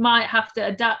 like, you might have to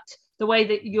adapt the way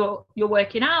that your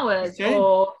working hours,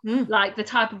 or like the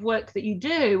type of work that you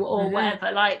do, or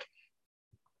whatever. Like,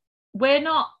 we're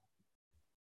not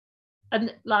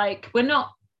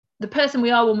the person we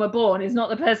are when we're born is not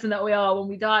the person that we are when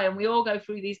we die, and we all go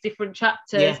through these different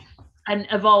chapters and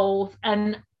evolve,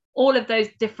 and all of those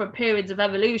different periods of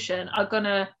evolution are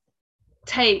gonna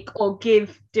take or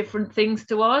give different things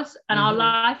to us, and our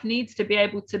life needs to be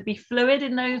able to be fluid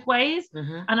in those ways.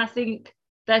 And I think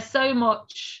there's so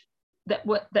much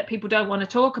that people don't want to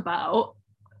talk about.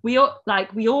 We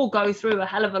all go through a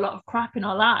hell of a lot of crap in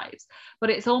our lives,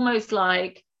 but it's almost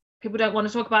like people don't want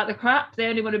to talk about the crap. They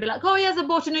only want to be like, oh yes, I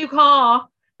bought a new car,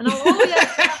 and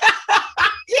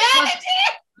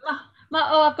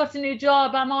I've got a new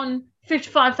job, I'm on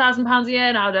 £55,000 a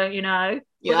year now, don't you know?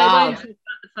 But they won't talk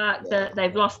about the fact that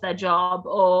they've lost their job,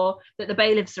 or that the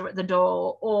bailiffs are at the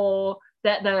door, or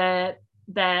that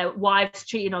their wife's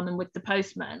cheating on them with the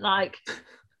postman. Like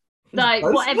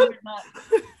whatever.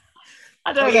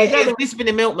 I don't know. It's been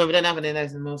a milkman, we don't have any of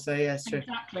those anymore. So yeah, it's true.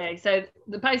 Exactly. So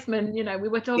the postman, you know, we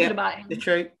were talking about him.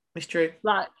 It's true.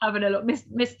 Like, having a look,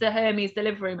 Mr. Hermes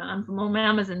delivery man from all my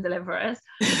Amazon deliverers.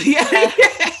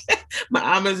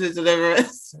 My Amazon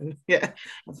deliverers. Yeah.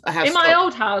 In my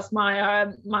old house,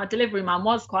 my delivery man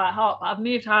was quite hot, but I've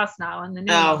moved house now, and the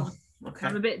new one,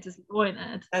 I'm a bit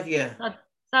disappointed. Have you?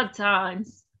 Sad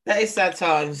times. That is sad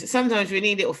times. Sometimes we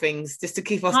need little things just to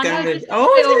keep us going. He's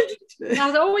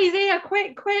here.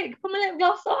 Quick, put my lip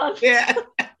gloss on. Yeah.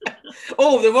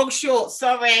 The wrong shorts.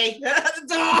 Sorry. At the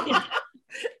door.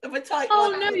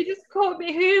 No, you just caught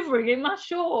me hoovering in my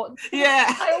shorts. Yeah.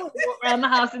 I always walk around the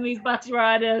house in these batty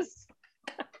riders.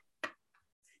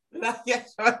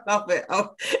 Yes, I love it.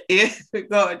 Oh, yes, we've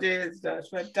got to do this stuff. It's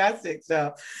fantastic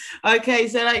stuff. Okay,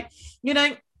 so, like, you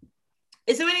know,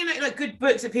 is there any like good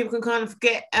books that people can kind of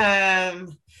get I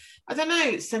don't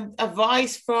know, some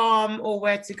advice from, or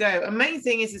where to go? A main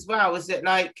thing is as well is that,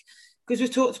 like, because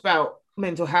we've talked about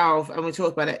mental health and we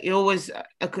talked about it,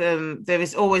 there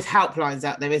is always helplines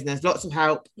out there, isn't there? There's lots of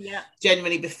help,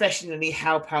 genuinely professionally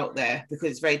help out there, because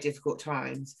it's very difficult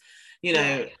times, you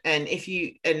know. And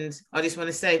I just want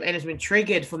to say, if anyone's been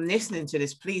triggered from listening to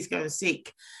this, please go and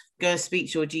seek go and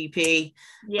speak to your GP.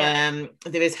 Yeah.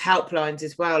 There is helplines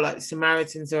as well, like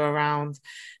Samaritans are around,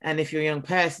 and if you're a young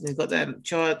person, they've got the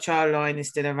child line is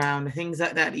still around, things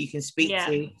like that you can speak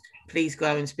to. Please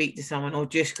go and speak to someone, or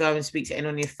just go and speak to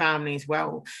anyone in your family as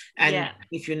well. And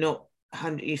if you're not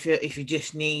if you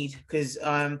just need, because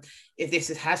if this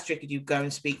has triggered you, go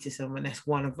and speak to someone. That's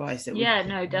one advice that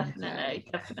definitely.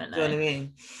 Do you know what I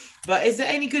mean? But is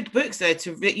there any good books though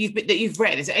that you've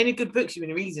read? Is there any good books you've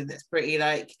been reading that's pretty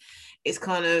like it's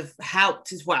kind of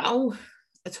helped as well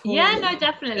at all? Yeah, no,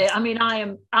 definitely. I mean,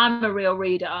 I'm a real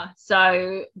reader.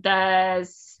 So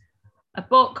there's a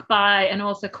book by an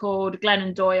author called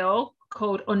Glennon Doyle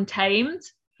called Untamed.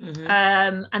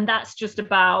 And that's just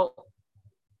about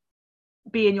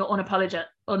being your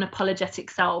unapologetic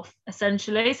self,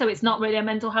 essentially. So it's not really a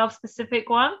mental health specific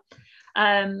one,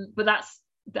 but that's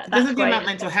doesn't do about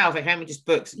mental health. It can be just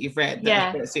books that you've read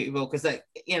that are suitable, because like,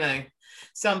 you know,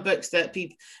 some books that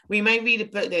we may read a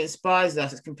book that inspires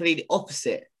us, it's completely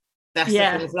opposite. That's the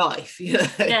thing of life. You know?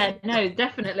 Yeah, no,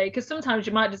 definitely, because sometimes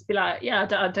you might just be like, I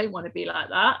don't want to be like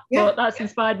that, but that's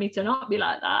inspired me to not be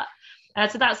like that.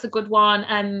 So that's a good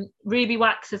one. Ruby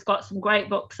Wax has got some great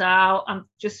books out. I've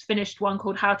just finished one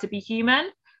called How to Be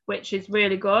Human, which is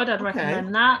really good. I'd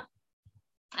recommend that.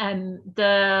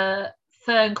 The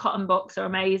Fern Cotton books are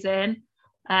amazing.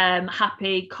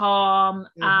 Happy, Calm,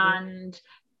 and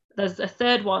there's a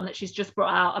third one that she's just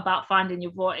brought out about finding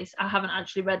your voice. I haven't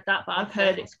actually read that, but I've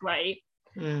heard it's great.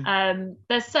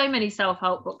 There's so many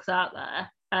self-help books out there.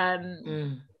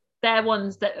 They're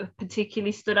ones that have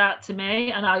particularly stood out to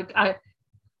me, and I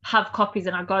have copies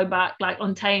and I go back, like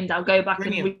Untamed, I'll go back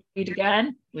and read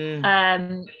again.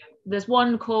 There's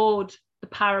one called The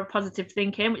Power of Positive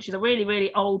Thinking, which is a really,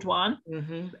 really old one.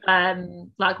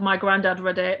 Like my granddad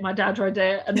read it, my dad read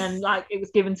it, and then like it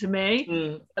was given to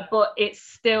me. But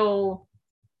it's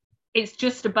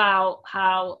just about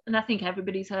how, and I think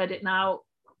everybody's heard it now,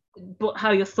 but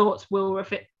how your thoughts will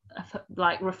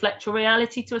reflect your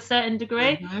reality to a certain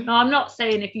degree. Now, I'm not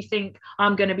saying if you think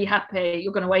I'm going to be happy,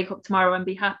 you're going to wake up tomorrow and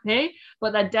be happy,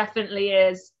 but there definitely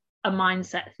is a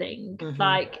mindset thing,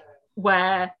 like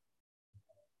where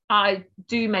I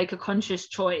do make a conscious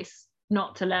choice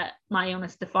not to let my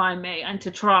illness define me, and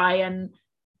to try and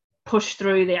push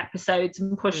through the episodes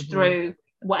and push through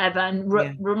whatever, and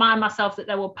remind myself that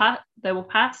they will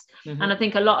pass. And I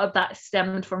think a lot of that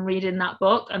stemmed from reading that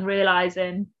book and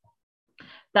realizing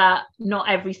that not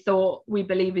every thought we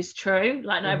believe is true,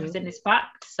 like not everything is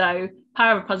fact. So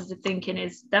Power of Positive Thinking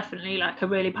is definitely like a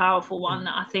really powerful one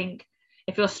that I think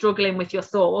if you're struggling with your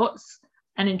thoughts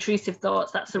and intrusive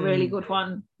thoughts, that's a really good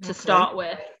one to start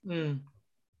with.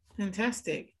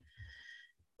 Fantastic.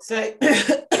 So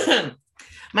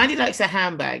Mandy likes her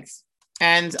handbags,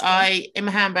 and in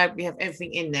my handbag we have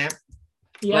everything in there.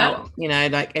 Well, you know,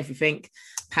 like everything,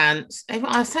 pants. I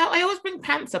always bring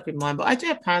pants up in mine, but I do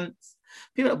have pants.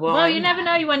 People well, you never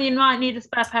know when you might need a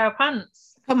spare pair of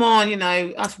pants. Come on, you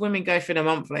know, us women go through the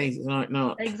monthlies, like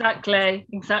not. Exactly.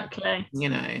 You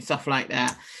know, stuff like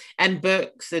that. And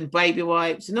books and baby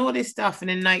wipes and all this stuff. And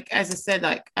then, like, as I said,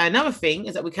 like, another thing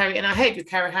is that we carry, and I hope you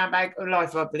carry a handbag of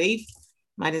life, I believe.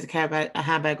 Mine is a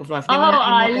handbag of life.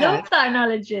 I love that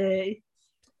analogy.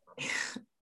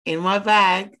 In my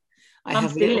bag, I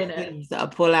have little things that I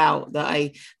pull out, that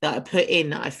I put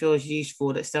in, that I feel is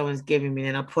useful, that someone's giving me,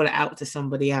 and I pull it out to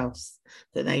somebody else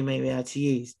that they may be able to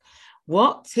use.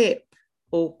 What tip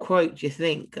or quote do you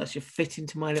think that should fit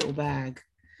into my little bag?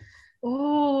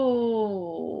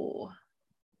 Oh,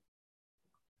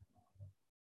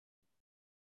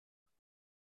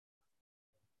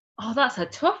 that's a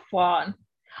tough one.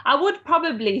 I would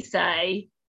probably say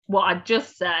what I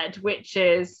just said, which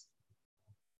is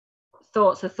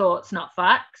thoughts are thoughts, not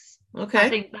facts. Okay, I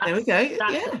think there we go.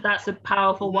 That's a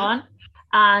powerful one.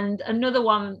 And another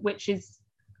one, which is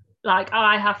like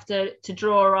I have to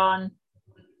draw on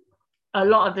a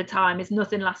lot of the time, is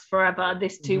nothing lasts forever.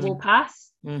 This too will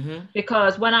pass.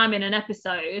 Because when I'm in an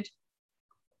episode,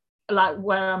 like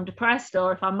where I'm depressed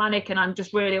or if I'm manic and I'm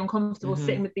just really uncomfortable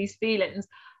sitting with these feelings,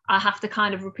 I have to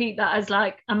kind of repeat that as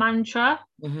like a mantra,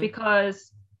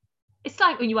 because it's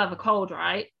like when you have a cold,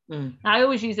 right? I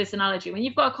always use this analogy. When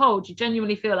you've got a cold, you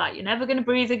genuinely feel like you're never going to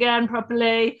breathe again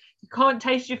properly. You can't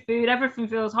taste your food. Everything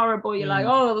feels horrible. You're like,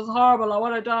 oh, this is horrible. I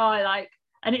want to die. Like,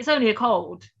 and it's only a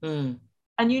cold. And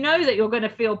you know that you're going to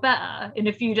feel better in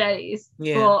a few days,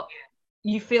 but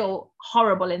you feel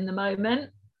horrible in the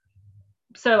moment.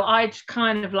 So I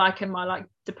kind of like in my like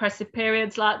depressive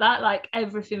periods like that, like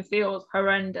everything feels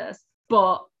horrendous,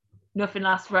 but nothing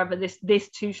lasts forever. This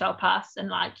too shall pass, and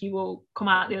like you will come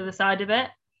out the other side of it.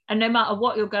 And no matter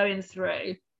what you're going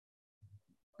through,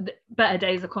 better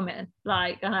days are coming.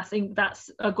 Like, and I think that's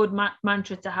a good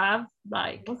mantra to have.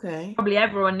 Like, okay, probably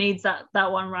everyone needs that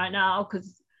one right now,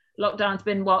 because lockdown's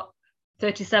been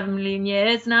 37 million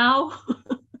years now.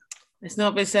 it's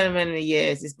not been 7 million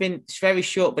years. It's been very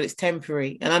short, but it's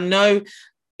temporary. And I know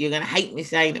you're going to hate me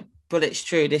saying it, but it's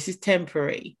true. This is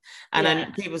temporary. And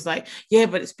then people's like, yeah,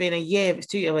 but it's been a year. It's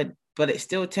 2 years. But it's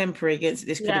still temporary against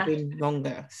this could have been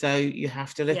longer. So you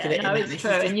have to look at it. No, it's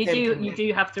true. And you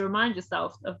do have to remind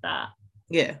yourself of that.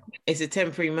 Yeah. It's a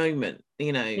temporary moment,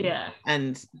 you know. Yeah.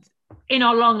 And in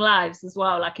our long lives as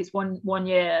well, like it's one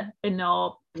year in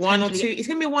our 1 or 2, it's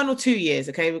going to be 1 or 2 years.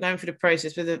 Okay, we're going through the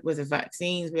process with the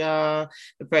vaccines. We are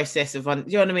the process of,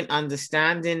 you know what I mean,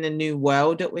 understanding the new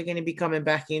world that we're going to be coming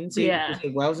back into. Yeah, because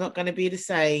the world's not going to be the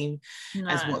same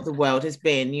as what the world has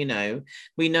been. You know,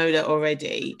 we know that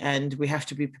already, and we have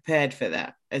to be prepared for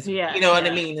that. As you know what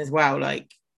I mean, as well.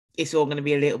 Like, it's all going to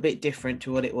be a little bit different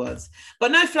to what it was.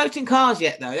 But no floating cars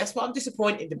yet, though. That's what I'm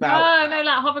disappointed about. No,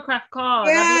 like hovercraft cars.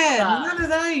 Yeah, none of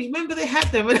those. Remember they had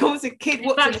them when I was a kid.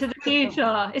 Back to the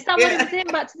Future. Is that what it was in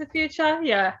Back to the Future?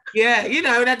 Yeah. Yeah, you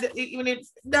know, when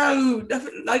it's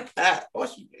nothing like that.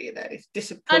 It's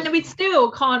disappointing. And we still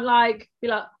can't like be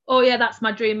like, oh yeah, that's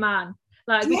my dream man.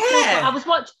 Like, I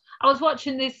was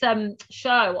watching this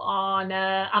show on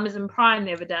Amazon Prime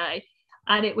the other day,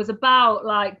 and it was about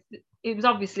like, it was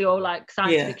obviously all like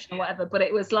science fiction or whatever, but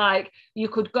it was like you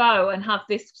could go and have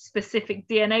this specific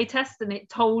DNA test and it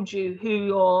told you who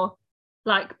your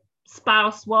like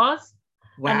spouse was.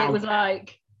 Wow. And it was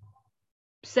like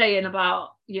saying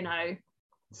about, you know,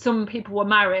 some people were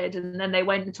married and then they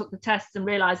went and took the test and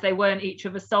realized they weren't each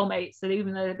other's soulmates. So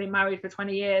even though they'd been married for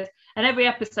 20 years, and every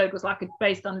episode was like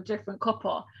based on a different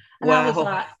couple. And I was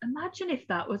like, imagine if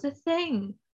that was a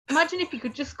thing. Imagine if you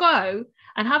could just go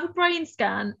and have a brain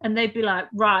scan and they'd be like,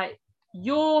 right,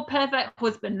 your perfect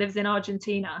husband lives in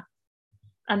Argentina,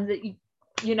 and that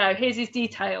you know, here's his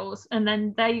details, and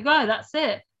then there you go, that's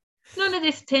it. None of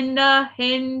this Tinder,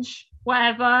 Hinge,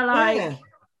 whatever, like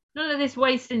none of this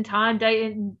wasting time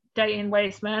dating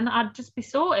waste, man. I'd just be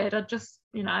sorted. I'd just,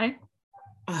 you know.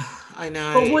 I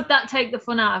know. But would that take the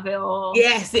fun out of it? Or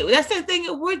yes, that's the thing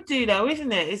it would do, though,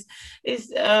 isn't it?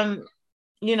 It's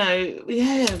you know,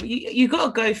 you got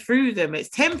to go through them. It's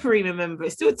temporary, remember.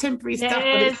 It's still temporary stuff, but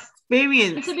it's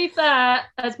experience. And to be fair,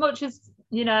 as much as,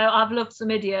 you know, I've loved some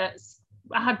idiots,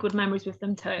 I had good memories with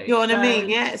them too. You know what I mean?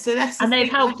 Yeah. So that's they've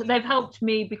helped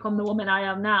me become the woman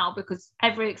I am now, because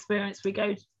every experience we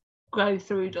go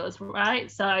through does, right?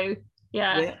 So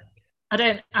yeah. I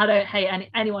don't hate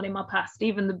anyone in my past,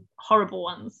 even the horrible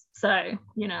ones. So,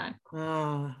 you know,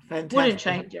 fantastic. Wouldn't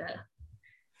change it.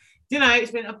 You know,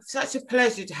 it's been such a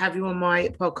pleasure to have you on my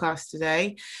podcast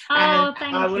today. Oh,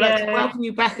 thank you. I would like to welcome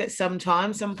you back at some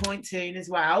point soon as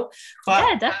well. But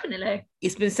yeah, definitely.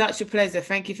 It's been such a pleasure.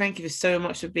 Thank you for so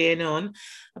much for being on.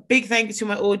 A big thank you to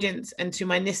my audience and to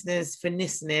my listeners for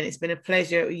listening. It's been a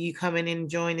pleasure you coming in,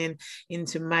 joining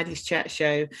into Maddie's Chat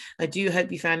Show. I do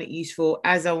hope you found it useful.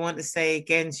 As I want to say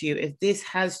again to you, if this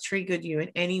has triggered you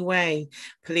in any way,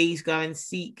 please go and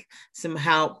seek some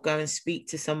help. Go and speak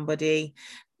to somebody.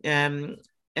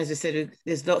 As I said,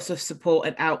 there's lots of support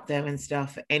and out there and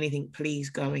stuff. For anything,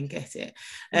 please go and get it.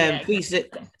 Please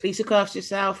look after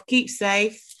yourself, keep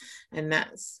safe, and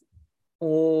that's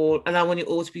all. And I want you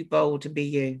all to be bold to be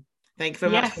you. Thank you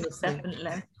very much for listening.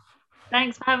 Definitely.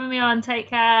 Thanks for having me on. Take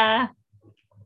care.